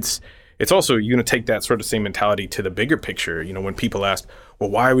so it's also, you're going to take that sort of same mentality to the bigger picture. When people ask, well,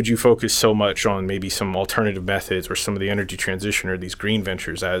 why would you focus so much on maybe some alternative methods or some of the energy transition or these green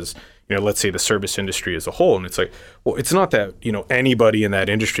ventures as, let's say the service industry as a whole? And it's well, it's not that, anybody in that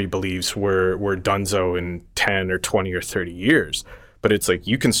industry believes we're donezo in 10 or 20 or 30 years. But it's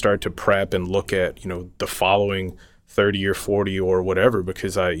you can start to prep and look at, the following 30 or 40 or whatever,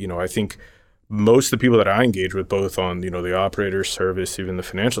 because I think most of the people that I engage with, both on the operator, service, even the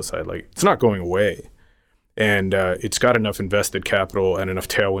financial side, it's not going away, and it's got enough invested capital and enough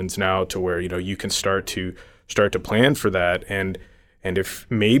tailwinds now to where you can start to plan for that, and if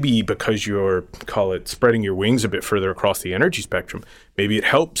maybe because you're spreading your wings a bit further across the energy spectrum, maybe it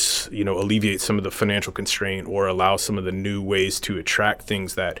helps alleviate some of the financial constraint or allow some of the new ways to attract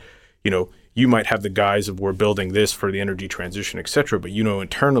things that you might have the guise of we're building this for the energy transition, et cetera, but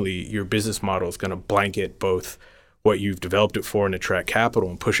internally your business model is going to blanket both what you've developed it for and attract capital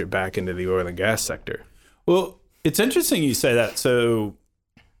and push it back into the oil and gas sector. Well, it's interesting you say that. So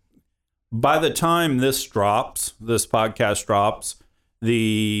by the time this podcast drops,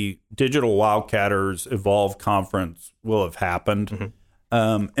 the Digital Wildcatters Evolve conference will have happened.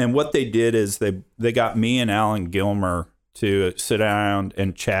 Mm-hmm. And what they did is they got me and Alan Gilmer to sit down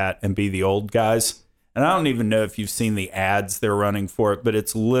and chat and be the old guys. And I don't even know if you've seen the ads they're running for it, but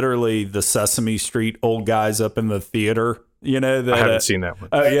it's literally the Sesame Street old guys up in the theater. I haven't seen that one.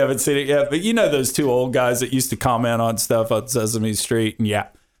 Oh, you haven't seen it yet? But those two old guys that used to comment on stuff on Sesame Street. And yeah,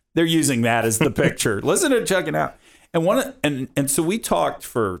 They're using that as the picture. Listen to Chuck It Out. And so we talked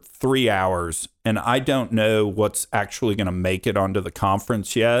for 3 hours, and I don't know what's actually going to make it onto the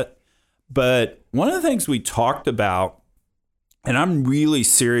conference yet. But one of the things we talked about, and I'm really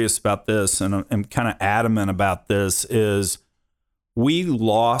serious about this, and I'm kind of adamant about this, is we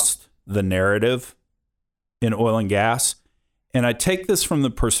lost the narrative in oil and gas. And I take this from the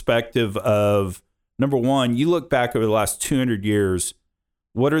perspective of, number one, you look back over the last 200 years,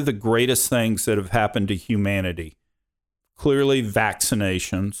 what are the greatest things that have happened to humanity? Clearly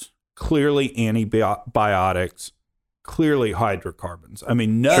vaccinations, clearly antibiotics, clearly hydrocarbons. I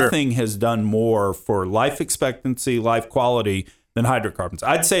mean, nothing has done more for life expectancy, life quality than hydrocarbons.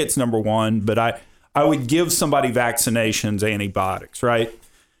 I'd say it's number one, but I would give somebody vaccinations, antibiotics, right?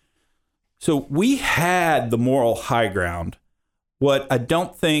 So we had the moral high ground. What I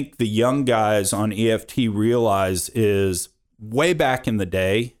don't think the young guys on EFT realize is way back in the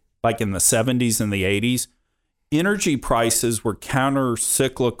day, like in the 70s and the 80s, energy prices were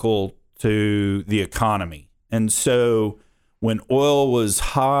counter-cyclical to the economy. And so when oil was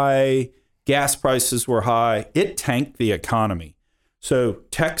high, gas prices were high, it tanked the economy. So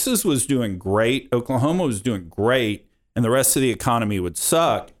Texas was doing great, Oklahoma was doing great, and the rest of the economy would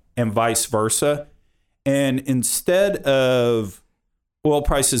suck, and vice versa. And instead of oil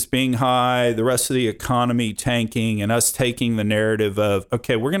prices being high, the rest of the economy tanking, and us taking the narrative of,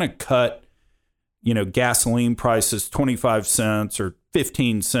 okay, we're going to cut, gasoline prices 25 cents or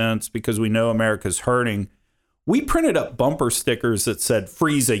 15 cents because we know America's hurting. We printed up bumper stickers that said,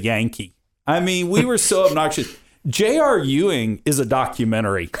 freeze a Yankee. I mean, we were so obnoxious. J.R. Ewing is a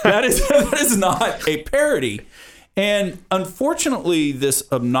documentary. That is not a parody. And unfortunately, this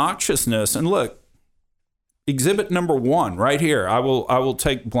obnoxiousness, and look, exhibit number one right here, I will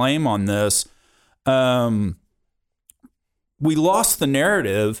take blame on this. We lost the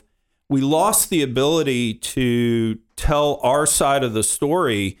narrative. We lost the ability to tell our side of the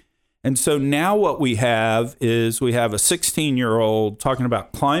story. And so now what we have is we have a 16-year-old talking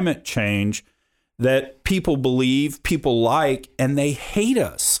about climate change that people believe, people like, and they hate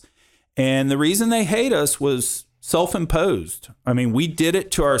us. And the reason they hate us was self-imposed. I mean, we did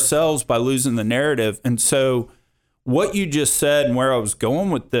it to ourselves by losing the narrative. And so what you just said and where I was going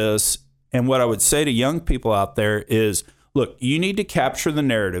with this, and what I would say to young people out there is, look, you need to capture the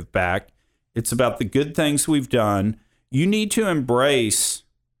narrative back. It's about the good things we've done. You need to embrace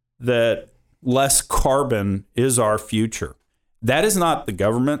that less carbon is our future. That is not the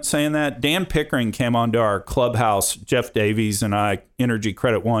government saying that. Dan Pickering came onto our clubhouse. Jeff Davies and I, Energy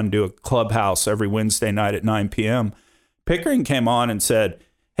Credit One, do a clubhouse every Wednesday night at 9 p.m. Pickering came on and said,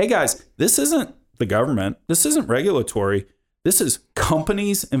 hey guys, this isn't the government. This isn't regulatory. This is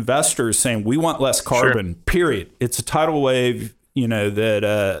companies, investors saying we want less carbon, period. It's a tidal wave,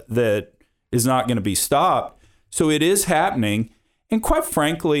 that is not going to be stopped. So it is happening. And quite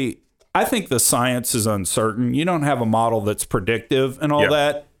frankly, I think the science is uncertain. You don't have a model that's predictive and all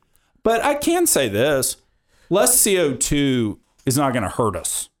that. But I can say this, less CO2 is not going to hurt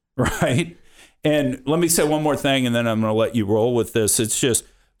us, right? And let me say one more thing, and then I'm going to let you roll with this. It's just,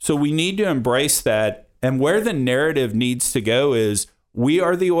 so we need to embrace that. And where the narrative needs to go is, we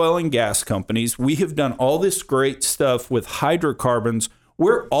are the oil and gas companies. We have done all this great stuff with hydrocarbons.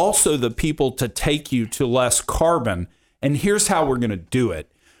 We're also the people to take you to less carbon. And here's how we're going to do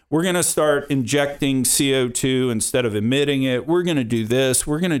it. We're going to start injecting CO2 instead of emitting it. We're going to do this.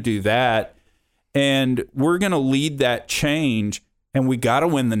 We're going to do that. And we're going to lead that change. And we got to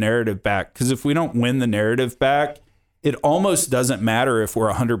win the narrative back. Because if we don't win the narrative back, it almost doesn't matter if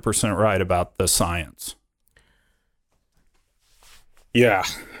we're 100% right about the science. Yeah,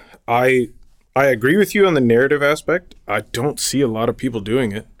 I agree with you on the narrative aspect. I don't see a lot of people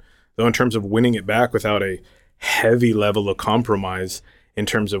doing it, though, in terms of winning it back without a heavy level of compromise in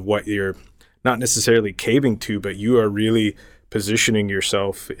terms of what you're not necessarily caving to, but you are really positioning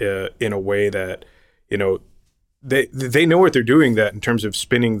yourself in a way that, they know what they're doing, that in terms of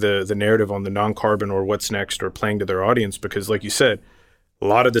spinning the narrative on the non-carbon or what's next or playing to their audience, because like you said, a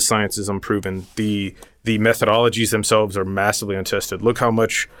lot of the science is unproven. The methodologies themselves are massively untested. Look how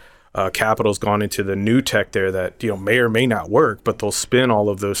much capital's gone into the new tech there that, may or may not work, but they'll spin all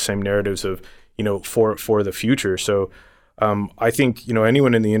of those same narratives of, for the future. So I think,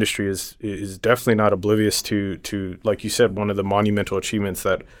 anyone in the industry is definitely not oblivious to, like you said, one of the monumental achievements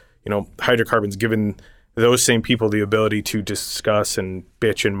that, hydrocarbons given those same people the ability to discuss and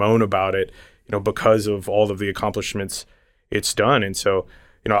bitch and moan about it, because of all of the accomplishments it's done. And so,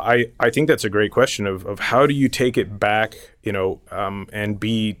 I think that's a great question of how do you take it back, and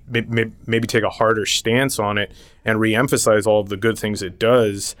maybe take a harder stance on it and reemphasize all of the good things it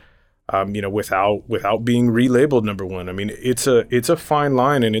does, without being relabeled number one. I mean, it's a fine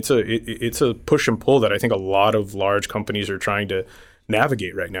line, and it's a push and pull that I think a lot of large companies are trying to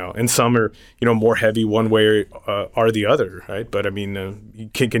navigate right now, and some are more heavy one way or the other, right? But I mean,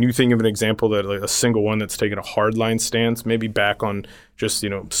 can you think of an example that like a single one that's taken a hardline stance, maybe back on just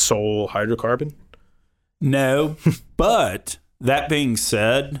sole hydrocarbon? No, but that being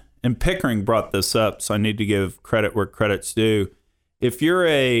said, and Pickering brought this up, so I need to give credit where credit's due. If you're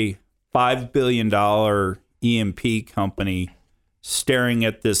a $5 billion E&P company staring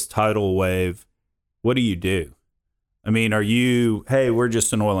at this tidal wave, what do you do? I mean, are you, hey, we're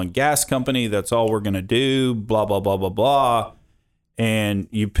just an oil and gas company, that's all we're going to do, blah, blah, blah, blah, blah, and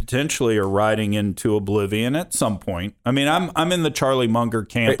you potentially are riding into oblivion at some point. I mean, I'm in the Charlie Munger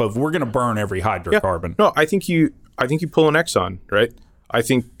camp of we're going to burn every hydrocarbon. Yeah. No, I think you pull an Exxon, right? I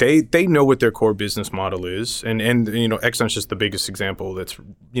think they know what their core business model is, and Exxon's just the biggest example that's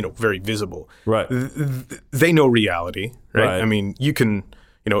very visible. Right. They know reality, right? I mean, you can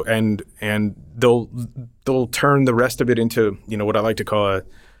and they'll turn the rest of it into what I like to call a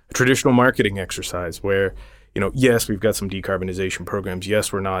traditional marketing exercise, where yes, we've got some decarbonization programs.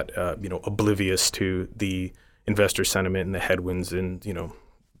 Yes, we're not oblivious to the investor sentiment and the headwinds and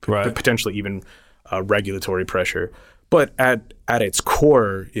potentially even regulatory pressure. But at its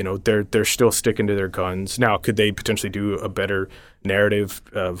core, they're still sticking to their guns. Now, could they potentially do a better narrative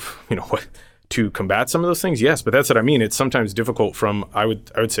of what to combat some of those things? Yes, but that's what I mean. It's sometimes difficult from I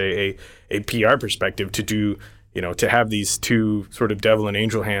would say a PR perspective to do to have these two sort of devil and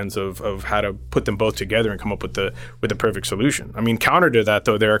angel hands of how to put them both together and come up with the perfect solution. I mean, counter to that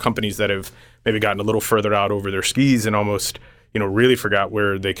though, there are companies that have maybe gotten a little further out over their skis and almost really forgot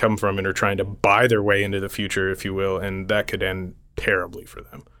where they come from and are trying to buy their way into the future, if you will, and that could end terribly for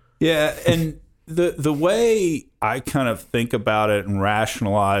them. Yeah, and the way I kind of think about it and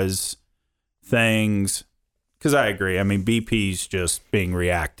rationalize things, because I agree. I mean, BP's just being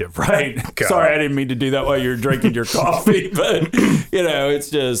reactive, right? Sorry, I didn't mean to do that while you're drinking your coffee, but it's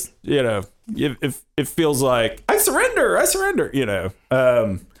just it feels like I surrender.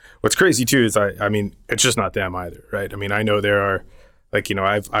 What's crazy too is I mean, it's just not them either, right? I mean, I know there are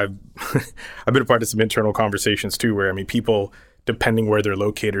I've I've been a part of some internal conversations too, where I mean, people, depending where they're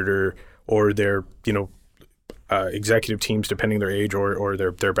located or their executive teams, depending their age or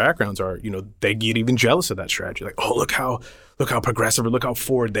their backgrounds are, they get even jealous of that strategy. Like, oh, look how progressive or look how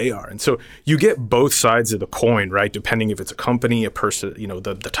forward they are. And so you get both sides of the coin, right? Depending if it's a company, a person,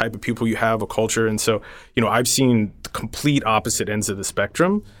 the type of people you have, a culture. And so, I've seen the complete opposite ends of the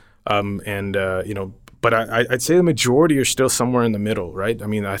spectrum. But I'd say the majority are still somewhere in the middle, right? I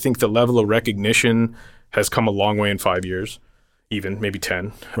mean, I think the level of recognition has come a long way in 5 years. Even maybe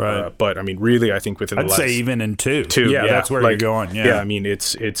 10, right? But I mean, really, I think within the last, I'd say even in two, yeah, that's where you're going. Yeah, I mean,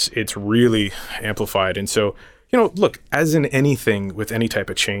 it's really amplified, and so look, as in anything with any type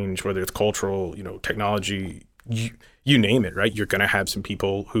of change, whether it's cultural, technology, you name it, right? You're going to have some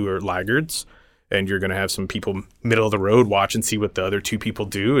people who are laggards, and you're going to have some people middle of the road watch and see what the other two people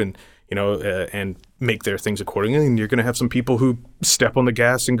do, and and make their things accordingly, and you're going to have some people who step on the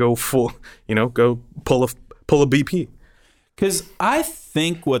gas and go full, go pull a BP. Because I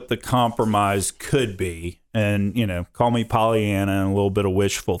think what the compromise could be, and, call me Pollyanna and a little bit of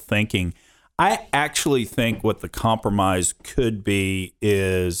wishful thinking, I actually think what the compromise could be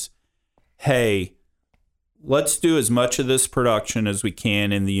is, hey, let's do as much of this production as we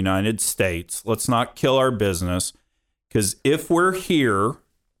can in the United States. Let's not kill our business. Because if we're here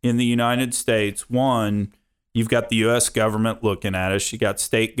in the United States, one, you've got the U.S. government looking at us. You got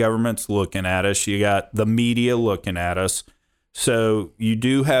state governments looking at us. You got the media looking at us. So you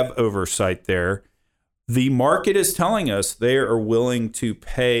do have oversight there. The market is telling us they are willing to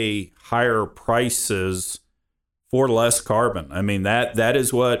pay higher prices for less carbon. I mean, that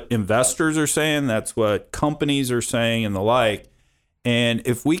is what investors are saying. That's what companies are saying and the like. And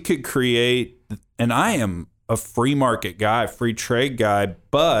if we could create, and I am a free market guy, free trade guy,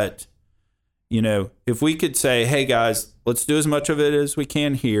 but, if we could say, hey, guys, let's do as much of it as we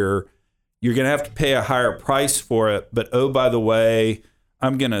can here. You're going to have to pay a higher price for it. But, oh, by the way,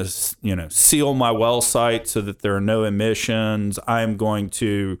 I'm going to, seal my well site so that there are no emissions. I'm going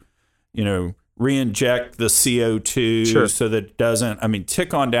to, re-inject the CO2 so that it doesn't,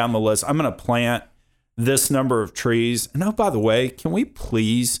 tick on down the list. I'm going to plant this number of trees. And, oh, by the way, can we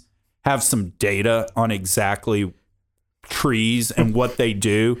please have some data on exactly trees and what they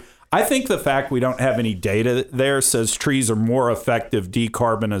do? I think the fact we don't have any data there says trees are more effective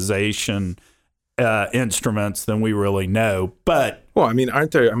decarbonization instruments than we really know. But well, I mean,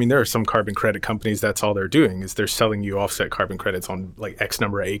 aren't there? I mean, there are some carbon credit companies that's all they're doing is they're selling you offset carbon credits on like X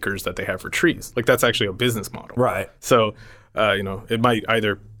number of acres that they have for trees. Like that's actually a business model, right? So, it might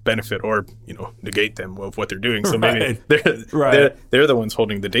either benefit or negate them of what they're doing. So maybe they're the ones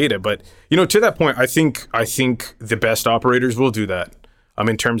holding the data. But to that point, I think the best operators will do that.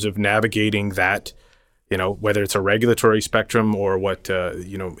 In terms of navigating that, whether it's a regulatory spectrum or what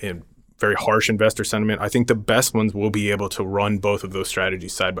in very harsh investor sentiment, I think the best ones will be able to run both of those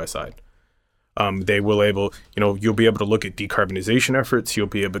strategies side by side. They will you'll be able to look at decarbonization efforts. You'll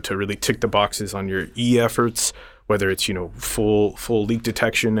be able to really tick the boxes on your E efforts, whether it's, full leak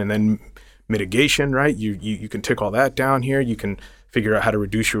detection and then mitigation, right? You can tick all that down here. You can figure out how to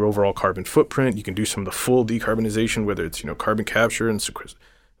reduce your overall carbon footprint. You can do some of the full decarbonization, whether it's, carbon capture and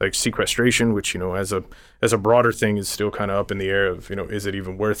sequestration, which, as a broader thing is still kind of up in the air of, is it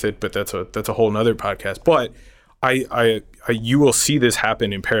even worth it? But that's a whole nother podcast. But you will see this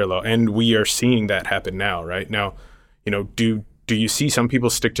happen in parallel, and we are seeing that happen now, right? Now, do you see some people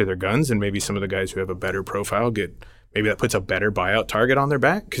stick to their guns, and maybe some of the guys who have a better profile maybe that puts a better buyout target on their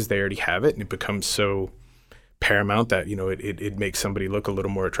back because they already have it, and it becomes so paramount that, it makes somebody look a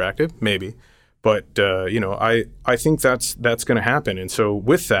little more attractive, maybe. But, I think that's going to happen. And so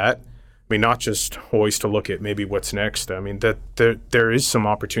with that, not just always to look at maybe what's next. That there is some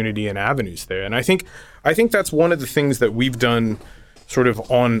opportunity and avenues there. And I think that's one of the things that we've done sort of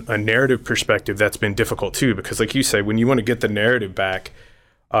on a narrative perspective that's been difficult too, because like you say, when you want to get the narrative back,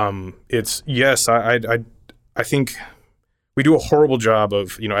 it's, yes, I think we do a horrible job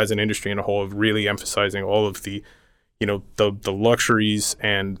of, as an industry in a whole, of really emphasizing all of the, the luxuries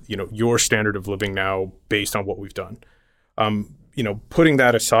and, your standard of living now based on what we've done. Putting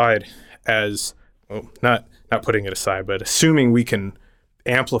that aside as, well, not putting it aside, but assuming we can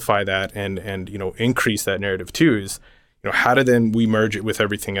amplify that and increase that narrative too is, how do then we merge it with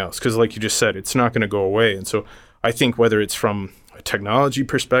everything else? Because like you just said, it's not going to go away. And so I think whether it's from a technology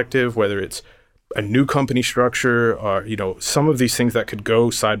perspective, whether it's a new company structure, or, some of these things that could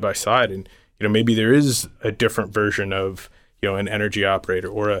go side by side, and, maybe there is a different version of, an energy operator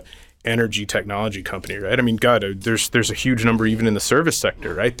or a energy technology company, right? God, there's a huge number even in the service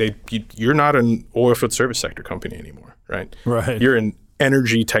sector, right? You're not an oilfield service sector company anymore, right? Right. You're an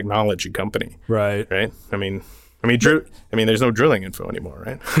energy technology company, right? Right. There's no drilling info anymore,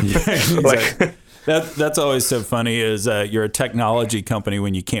 right? Yeah, exactly. That's always so funny is you're a technology company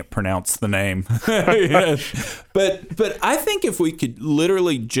when you can't pronounce the name. But I think if we could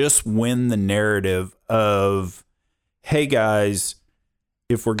literally just win the narrative of, hey guys,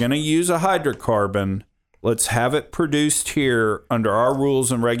 if we're going to use a hydrocarbon, let's have it produced here under our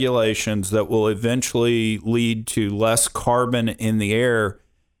rules and regulations that will eventually lead to less carbon in the air.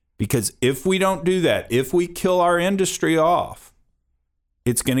 Because if we don't do that, if we kill our industry off,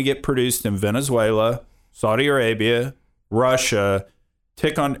 it's going to get produced in Venezuela, Saudi Arabia, Russia,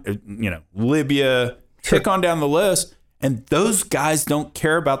 Libya, tick on down the list. And those guys don't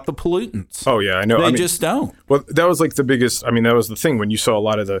care about the pollutants. Oh, yeah, I know. They just don't. Well, that was like the biggest, that was the thing when you saw a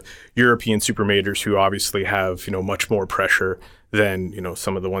lot of the European super majors who obviously have, much more pressure than,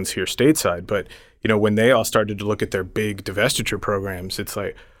 some of the ones here stateside. But, when they all started to look at their big divestiture programs, it's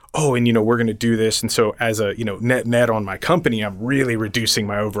like, oh, and, we're going to do this. And so as a, net on my company, I'm really reducing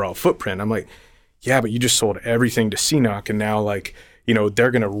my overall footprint. I'm like, yeah, but you just sold everything to CNOC and now like,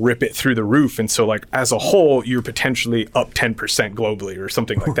 they're going to rip it through the roof. And so like as a whole, you're potentially up 10% globally or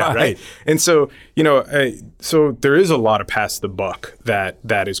something like that. Right. And so, so there is a lot of pass the buck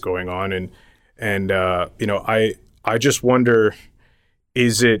that is going on. And I just wonder,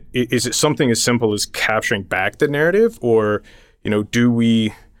 is it something as simple as capturing back the narrative or, do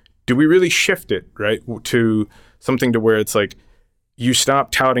we really shift it right to something to where it's like, you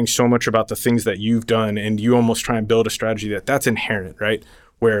stop touting so much about the things that you've done and you almost try and build a strategy that's inherent, right?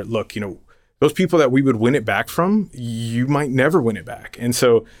 Where, look, those people that we would win it back from, you might never win it back. And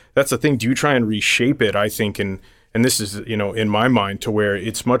so that's the thing. Do you try and reshape it, I think, and this is, in my mind, to where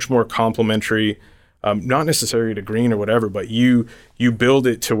it's much more complementary, not necessarily to green or whatever, but you build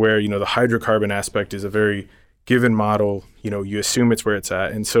it to where, the hydrocarbon aspect is a very given model, you assume it's where it's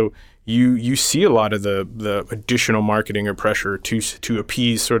at. And so you see a lot of the additional marketing or pressure to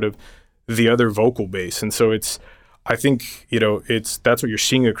appease sort of the other vocal base. And so I think, that's what you're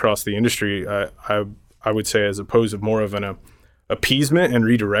seeing across the industry. I would say as opposed to more of an appeasement and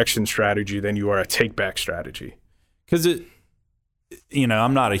redirection strategy than you are a take back strategy. Because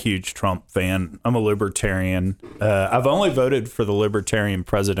I'm not a huge Trump fan. I'm a libertarian. I've only voted for the libertarian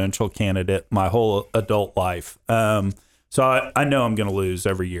presidential candidate my whole adult life. So I know I'm going to lose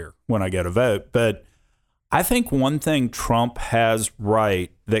every year when I go to vote. But I think one thing Trump has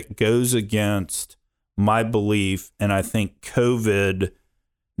right that goes against my belief, and I think COVID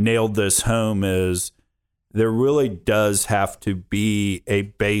nailed this home, is there really does have to be a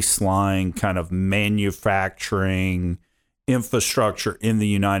baseline kind of manufacturing infrastructure in the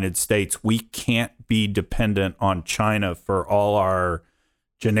United States. We can't be dependent on China for all our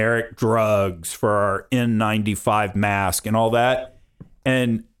generic drugs, for our N95 mask and all that.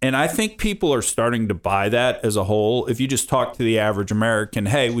 And I think people are starting to buy that as a whole. If you just talk to the average American,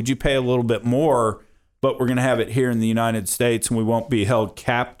 hey, would you pay a little bit more, but we're going to have it here in the United States and we won't be held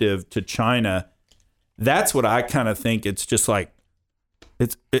captive to China. That's what I kind of think. It's just like,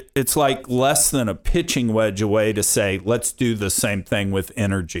 it's like less than a pitching wedge away to say, let's do the same thing with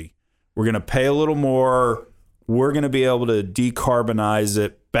energy. We're going to pay a little more. We're going to be able to decarbonize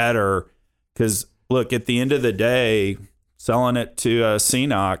it better. Because look, at the end of the day, selling it to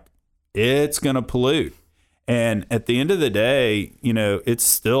CNOC, it's going to pollute. And at the end of the day, it's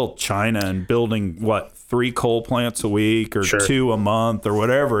still China and building 3 coal plants a week or 2 a month or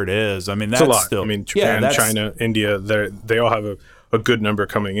whatever it is. I mean, that's a lot. Still, Japan, China, India, they all have a good number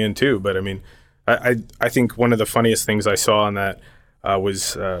coming in too. But I think one of the funniest things I saw on that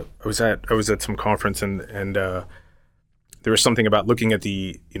was I was at some conference and there was something about looking at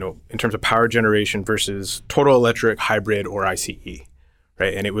the in terms of power generation versus total electric, hybrid, or ICE,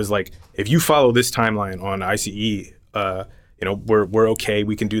 right? And it was like, if you follow this timeline on ICE, we're okay.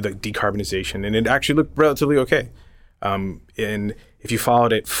 We can do the decarbonization, and it actually looked relatively okay. And if you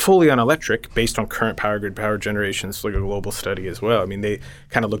followed it fully on electric, based on current power grid power generation, it's like a global study as well. They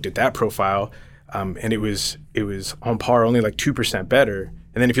kind of looked at that profile, and it was on par, only like 2% better.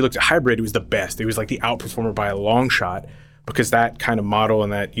 And then if you looked at hybrid, it was the best. It was like the outperformer by a long shot, because that kind of model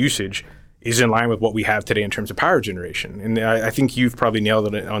and that usage is in line with what we have today in terms of power generation. And I think you've probably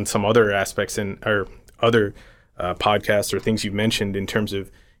nailed it on some other aspects or other podcasts or things you've mentioned in terms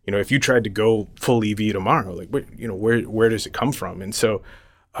of, if you tried to go full EV tomorrow, like, where does it come from? And so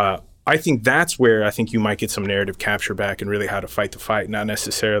I think that's where I think you might get some narrative capture back and really how to fight the fight, not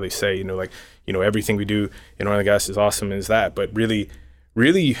necessarily say, everything we do in oil and gas is awesome as that, but really,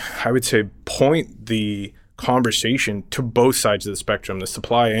 I would say point the conversation to both sides of the spectrum, the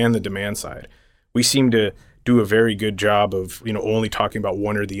supply and the demand side. We seem to do a very good job of, only talking about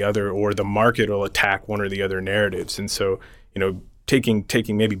one or the other, or the market will attack one or the other narratives. And so, taking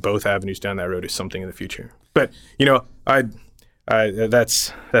maybe both avenues down that road is something in the future. But,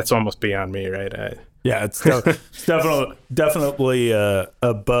 that's almost beyond me, right? Yeah, it's definitely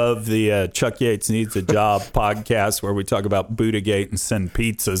above the Chuck Yates Needs a Job podcast, where we talk about Buddhagate and send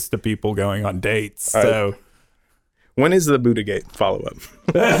pizzas to people going on dates. So, when is the Buddhagate follow-up?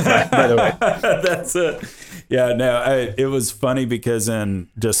 by the way, that's it. Yeah, no, it was funny because in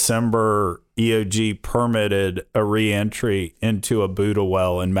December, EOG permitted a re-entry into a Buddha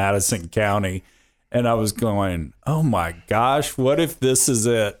well in Madison County. And I was going, oh my gosh, what if this is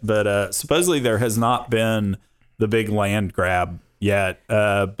it? But supposedly there has not been the big land grab yet,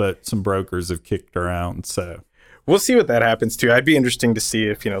 but some brokers have kicked around. So we'll see what that happens too. I'd be interesting to see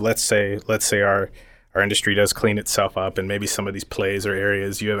if, let's say our industry does clean itself up, and maybe some of these plays or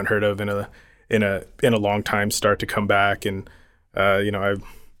areas you haven't heard of in a long time start to come back. And I've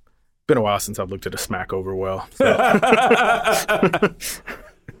been a while since I've looked at a Smackover well. So.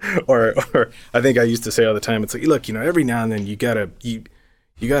 Or I think I used to say all the time, it's like, look, every now and then you gotta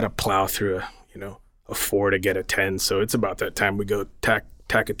plow through a 4 to get a 10. So it's about that time we go tack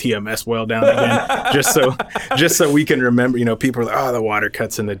a TMS well down again, just so we can remember. People are like, oh, the water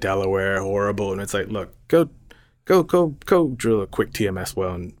cuts in the Delaware are horrible, and it's like, look, go drill a quick TMS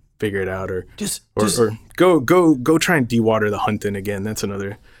well and figure it out, or go try and dewater the Hunton again. That's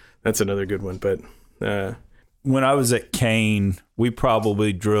another good one, but. When I was at Kane, we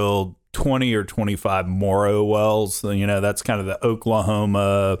probably drilled 20 or 25 MOAR wells. That's kind of the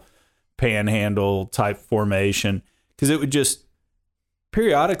Oklahoma panhandle type formation, because it would just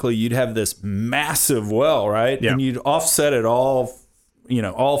periodically you'd have this massive well, right? Yeah. And you'd offset it all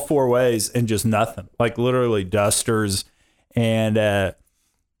 4 ways and just nothing, like literally dusters. And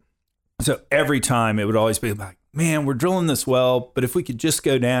so every time it would always be like, man, we're drilling this well, but if we could just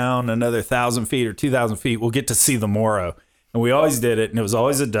go down another 1,000 feet or 2,000 feet, we'll get to see the MOAR. And we always did it, and it was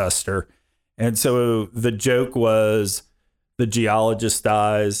always a duster. And so the joke was the geologist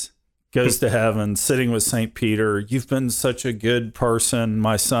dies, goes to heaven, sitting with St. Peter. You've been such a good person,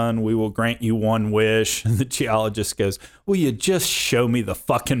 my son. We will grant you one wish. And the geologist goes, will you just show me the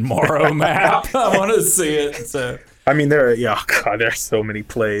fucking MOAR map? I want to see it. So, I mean, there are so many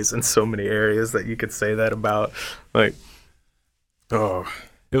plays and so many areas that you could say that about. Like, oh.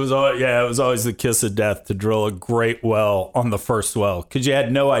 It was always the kiss of death to drill a great well on the first well, because you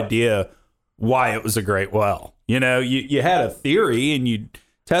had no idea why it was a great well. You know, you had a theory and you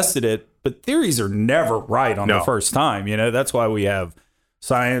tested it, but theories are never right on the first time. You know, that's why we have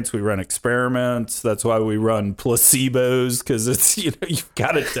science. We run experiments. That's why we run placebos, because it's, you know, you've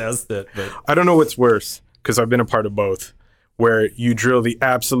got to test it. But I don't know what's worse, because I've been a part of both, where you drill the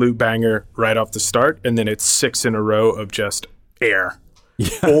absolute banger right off the start, and then it's 6 in a row of just air.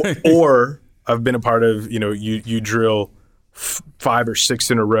 Yeah. or I've been a part of, you know, you drill 5 or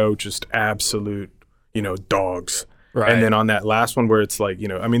 6 in a row, just absolute, you know, dogs. Right. And then on that last one where it's like, you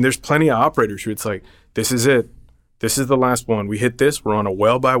know, I mean, there's plenty of operators who it's like, this is it. This is the last one. We hit this. We're on a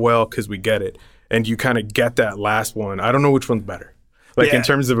well by well because we get it. And you kind of get that last one. I don't know which one's better. Like in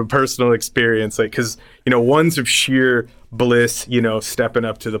terms of a personal experience, like, because, you know, one's of sheer bliss, you know, stepping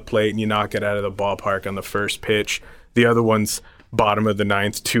up to the plate and you knock it out of the ballpark on the first pitch. The other one's bottom of the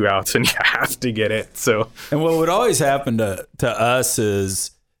ninth, 2 outs, and you have to get it. So, and what would always happen to us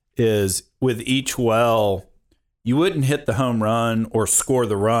is with each well, you wouldn't hit the home run or score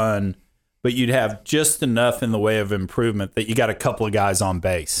the run, but you'd have just enough in the way of improvement that you got a couple of guys on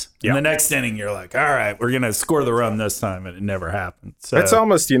base. In the next inning, you're like, all right, we're going to score the run this time, and it never happened. So it's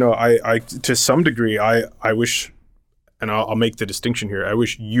almost, you know, I to some degree, I wish, and I'll make the distinction here, I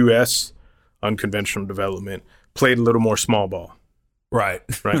wish U.S. unconventional development played a little more small ball. Right.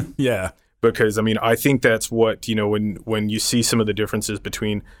 Yeah. Because, I mean, I think that's what, you know, when you see some of the differences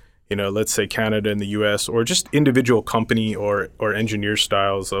between, you know, let's say Canada and the U.S. or just individual company or engineer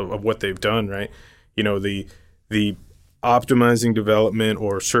styles of what they've done, right? You know, the optimizing development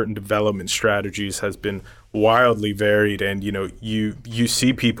or certain development strategies has been wildly varied. And, you know, you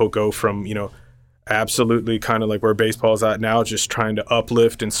see people go from, you know, absolutely kind of like where baseball's at now, just trying to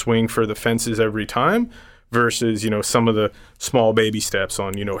uplift and swing for the fences every time, versus, you know, some of the small baby steps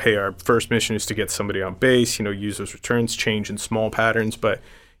on, you know, hey, our first mission is to get somebody on base, you know, use those returns, change in small patterns, but,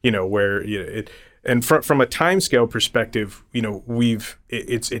 you know, where, you know, it, and from a timescale perspective, you know,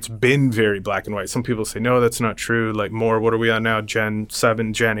 it's been very black and white. Some people say, no, that's not true. Like more, what are we on now? Gen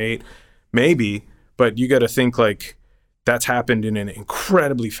 7, Gen 8, maybe, but you got to think like that's happened in an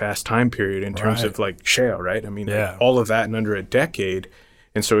incredibly fast time period in terms of like shale, right? I mean, like all of that in under a decade.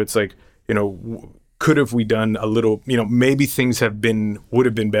 And so it's like, you know, could have we done a little, you know, maybe things would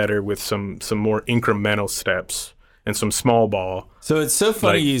have been better with some more incremental steps and some small ball. So it's so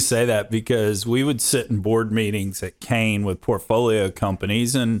funny you say that, because we would sit in board meetings at Kane with portfolio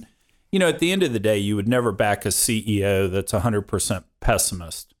companies, and, you know, at the end of the day, you would never back a CEO that's 100%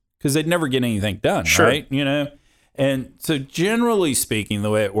 pessimist, because they'd never get anything done, right? You know? And so generally speaking,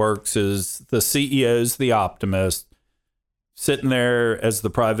 the way it works is the CEO's the optimist, sitting there as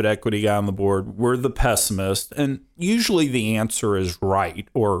the private equity guy on the board, we're the pessimist, and usually the answer is right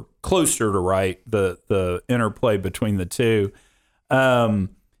or closer to right, the interplay between the two. I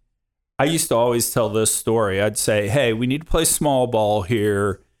used to always tell this story. I'd say, hey, we need to play small ball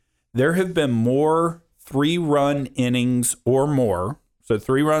here. There have been more 3-run innings or more, so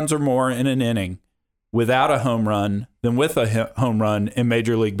 3 runs or more in an inning without a home run than with a home run in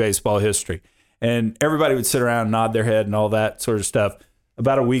Major League Baseball history. And everybody would sit around and nod their head and all that sort of stuff.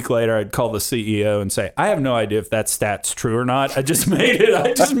 About a week later, I'd call the CEO and say, I have no idea if that stat's true or not. I just made it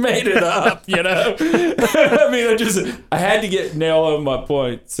up, you know? I mean, I had to get nail on my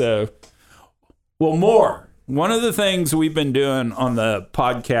point. So, well, MOAR. One of the things we've been doing on the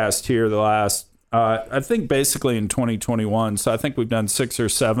podcast here the last, I think basically in 2021, so I think we've done 6 or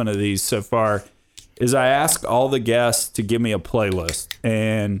 7 of these so far, is I ask all the guests to give me a playlist.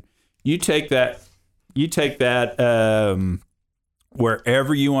 And you take that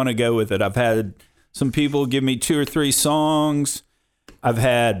wherever you want to go with it. I've had some people give me 2 or 3 songs. I've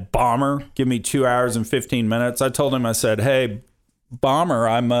had Bomber give me 2 hours and 15 minutes. I told him, I said, hey, Bomber,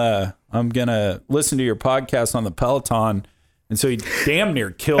 I'm gonna listen to your podcast on the Peloton. And so he damn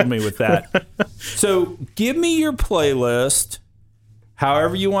near killed me with that. So give me your playlist,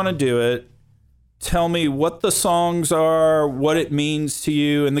 however you want to do it. Tell me what the songs are, what it means to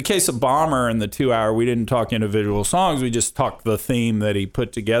you. In the case of Bomber, in the 2 hour, we didn't talk individual songs. We just talked the theme that he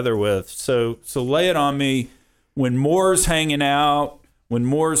put together with. So lay it on me. When MOAR's hanging out, when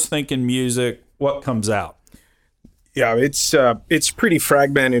MOAR's thinking music, what comes out? Yeah, it's pretty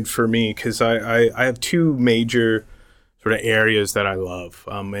fragmented for me, because I have 2 major sort of areas that I love.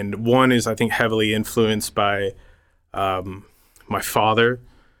 And one is, I think, heavily influenced by my father,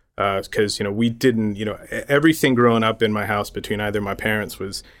 because, we didn't, everything growing up in my house between either my parents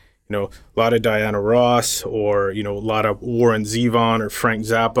was, a lot of Diana Ross, or, a lot of Warren Zevon or Frank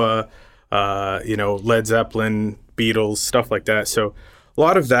Zappa, Led Zeppelin, Beatles, stuff like that. So a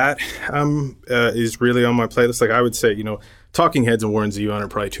lot of that is really on my playlist. Like, I would say, Talking Heads and Warren Zevon are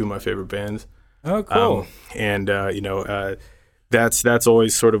probably two of my favorite bands. Oh, cool. That's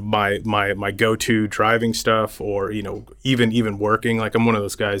always sort of my go-to driving stuff, or even working. Like, I'm one of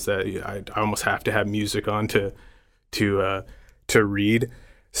those guys that I almost have to have music on to read.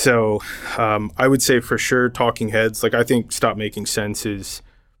 So I would say for sure Talking Heads. Like, I think Stop Making Sense is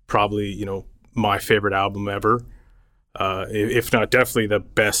probably my favorite album ever, if not definitely the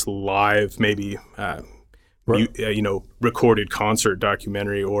best live, maybe recorded concert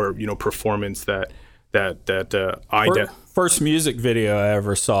documentary or performance that first music video I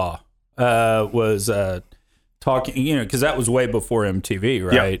ever saw was Talking, because that was way before MTV,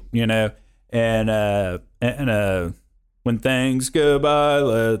 right? Yeah. And When Things Go By,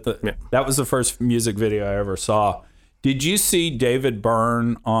 that was the first music video I ever saw. Did you see David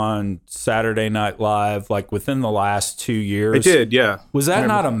Byrne on Saturday Night Live, like within the last 2 years? I did, yeah. Was that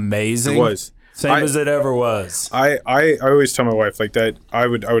not amazing? It was. Same as it ever was. I always tell my wife like that I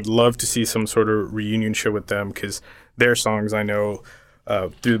would love to see some sort of reunion show with them, because their songs I know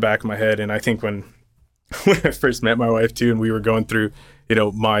through the back of my head. And I think when I first met my wife too, and we were going through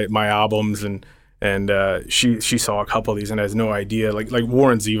my albums, and she saw a couple of these and has no idea. Like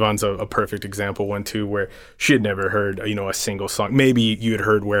Warren Zevon's a perfect example, one too, where she had never heard a single song. Maybe you had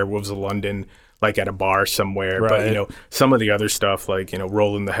heard Werewolves of London, like at a bar somewhere, right. But some of the other stuff, like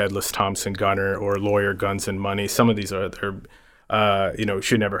Roland the Headless Thompson Gunner or Lawyer, Guns and Money, some of these are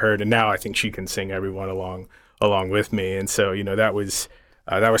she'd never heard, and now I think she can sing everyone along with me. And so that was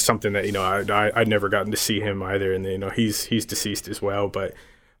something that I'd never gotten to see him either, and he's deceased as well, but.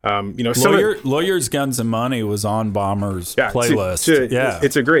 Lawyers, Guns and Money was on Bomber's playlist.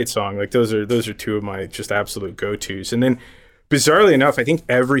 It's a great song. Like, those are two of my just absolute go-tos. And then, bizarrely enough, I think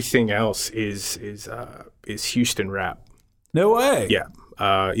everything else is Houston rap. No way. Yeah.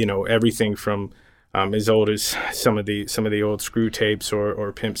 Everything from as old as some of the old Screw tapes,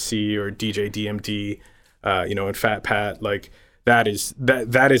 or Pimp C, or DJ DMD, and Fat Pat. Like, that is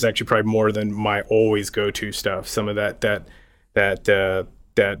actually probably more than my always go-to stuff. Some of that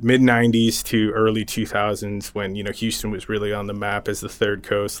mid 90s to early 2000s, when Houston was really on the map as the third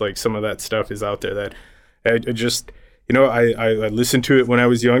coast. Like, some of that stuff is out there that I just I listened to it when I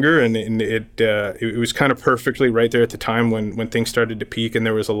was younger, and it was kind of perfectly right there at the time when things started to peak, and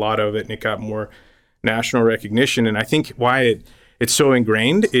there was a lot of it, and it got more national recognition. And I think why it's so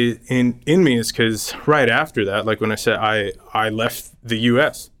ingrained in me is because right after that, like when I said I left the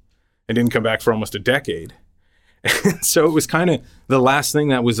U.S. and didn't come back for almost a decade. And so it was kind of the last thing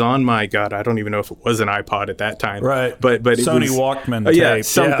that was on my, God, I don't even know if it was an iPod at that time. Right. But it Sony was, Walkman tape. Yeah,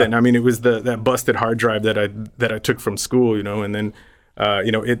 something. Yeah. I mean, it was that busted hard drive that I took from school, and then,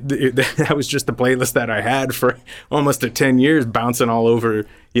 that was just the playlist that I had for almost 10 years, bouncing all over,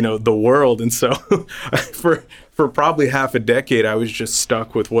 the world. And so for probably half a decade, I was just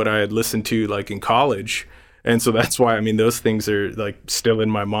stuck with what I had listened to, like, in college. And so that's why, I mean, those things are, like, still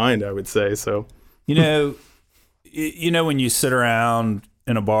in my mind, I would say. So, when you sit around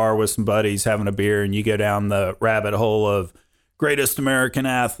in a bar with some buddies having a beer, and you go down the rabbit hole of greatest American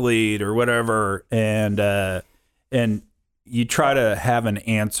athlete or whatever, and you try to have an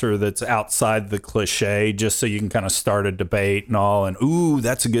answer that's outside the cliche, just so you can kind of start a debate and all, and ooh,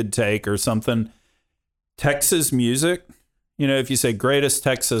 that's a good take or something. Texas music, if you say greatest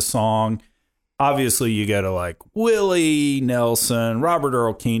Texas song, obviously you go to like Willie Nelson, Robert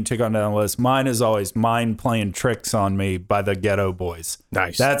Earl Keen, tick on down the list. Mine is always Mind Playing Tricks on Me by the Ghetto Boys.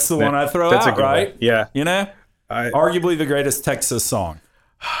 Nice. That's the one I throw out, right? One. Yeah. Arguably the greatest Texas song.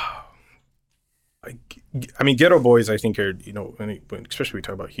 I mean, Ghetto Boys, I think, are, especially we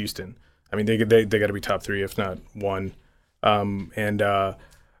talk about Houston. I mean, they got to be top three, if not one.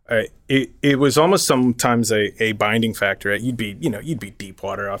 It was almost sometimes a binding factor. You'd be deep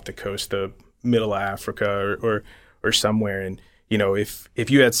water off the coast of middle of Africa or somewhere, and if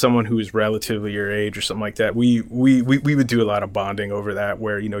you had someone who was relatively your age or something like that, we would do a lot of bonding over that,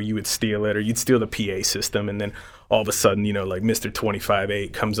 where you would steal it, or you'd steal the PA system, and then all of a sudden like Mr.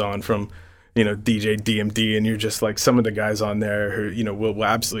 25/8 comes on from DJ DMD, and you're just like, some of the guys on there who will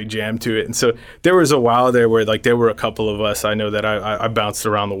absolutely jam to it. And so there was a while there where, like, there were a couple of us I know that I bounced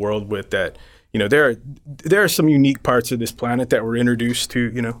around the world with that there are some unique parts of this planet that were introduced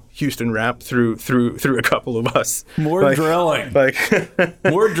to Houston Rap through a couple of us. More drilling,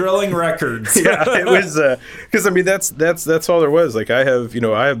 more drilling records. Yeah, it was because that's all there was. Like I have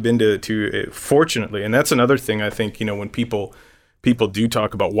been to fortunately, and that's another thing I think when people do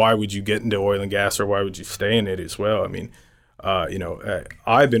talk about why would you get into oil and gas or why would you stay in it as well. I mean,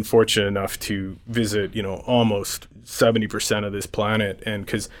 I've been fortunate enough to visit almost 70% of this planet, and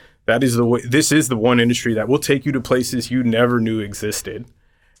because this is the one industry that will take you to places you never knew existed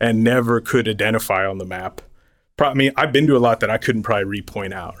and never could identify on the map. I mean, I've been to a lot that I couldn't probably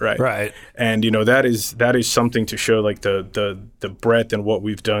repoint out, right? Right. And that is something to show like the breadth and what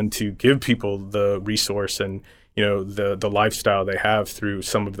we've done to give people the resource and the lifestyle they have through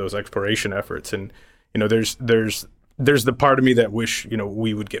some of those exploration efforts. And there's the part of me that wish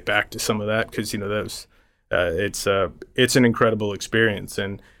we would get back to some of that, because those it's an incredible experience.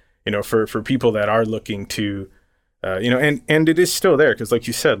 And for people that are looking to, and it is still there, because like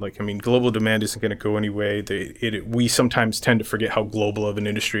you said, global demand isn't going to go anyway. We sometimes tend to forget how global of an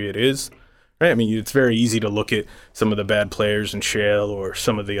industry it is, right? I mean, it's very easy to look at some of the bad players in shale or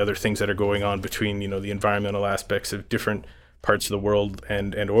some of the other things that are going on between, the environmental aspects of different parts of the world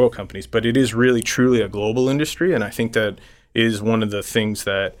and oil companies. But it is really, truly a global industry, and I think that is one of the things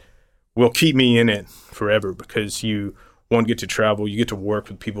that will keep me in it forever, because you get to travel, you get to work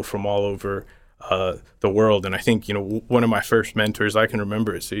with people from all over the world. And I think, one of my first mentors I can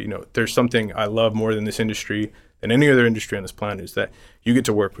remember is, there's something I love more than this industry, than any other industry on this planet, is that you get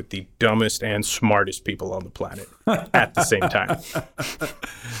to work with the dumbest and smartest people on the planet at the same time.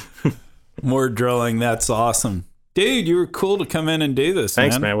 More drilling. That's awesome. Dude, you were cool to come in and do this.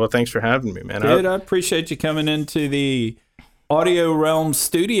 Thanks, man. Well, thanks for having me, man. Dude, I appreciate you coming into the Audio Realm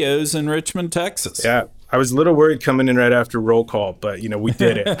Studios in Richmond, Texas. Yeah. I was a little worried coming in right after roll call, but, we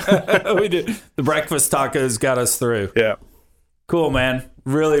did it. We did. The breakfast tacos got us through. Yeah. Cool, man.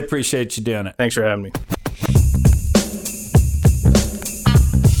 Really appreciate you doing it. Thanks for having me.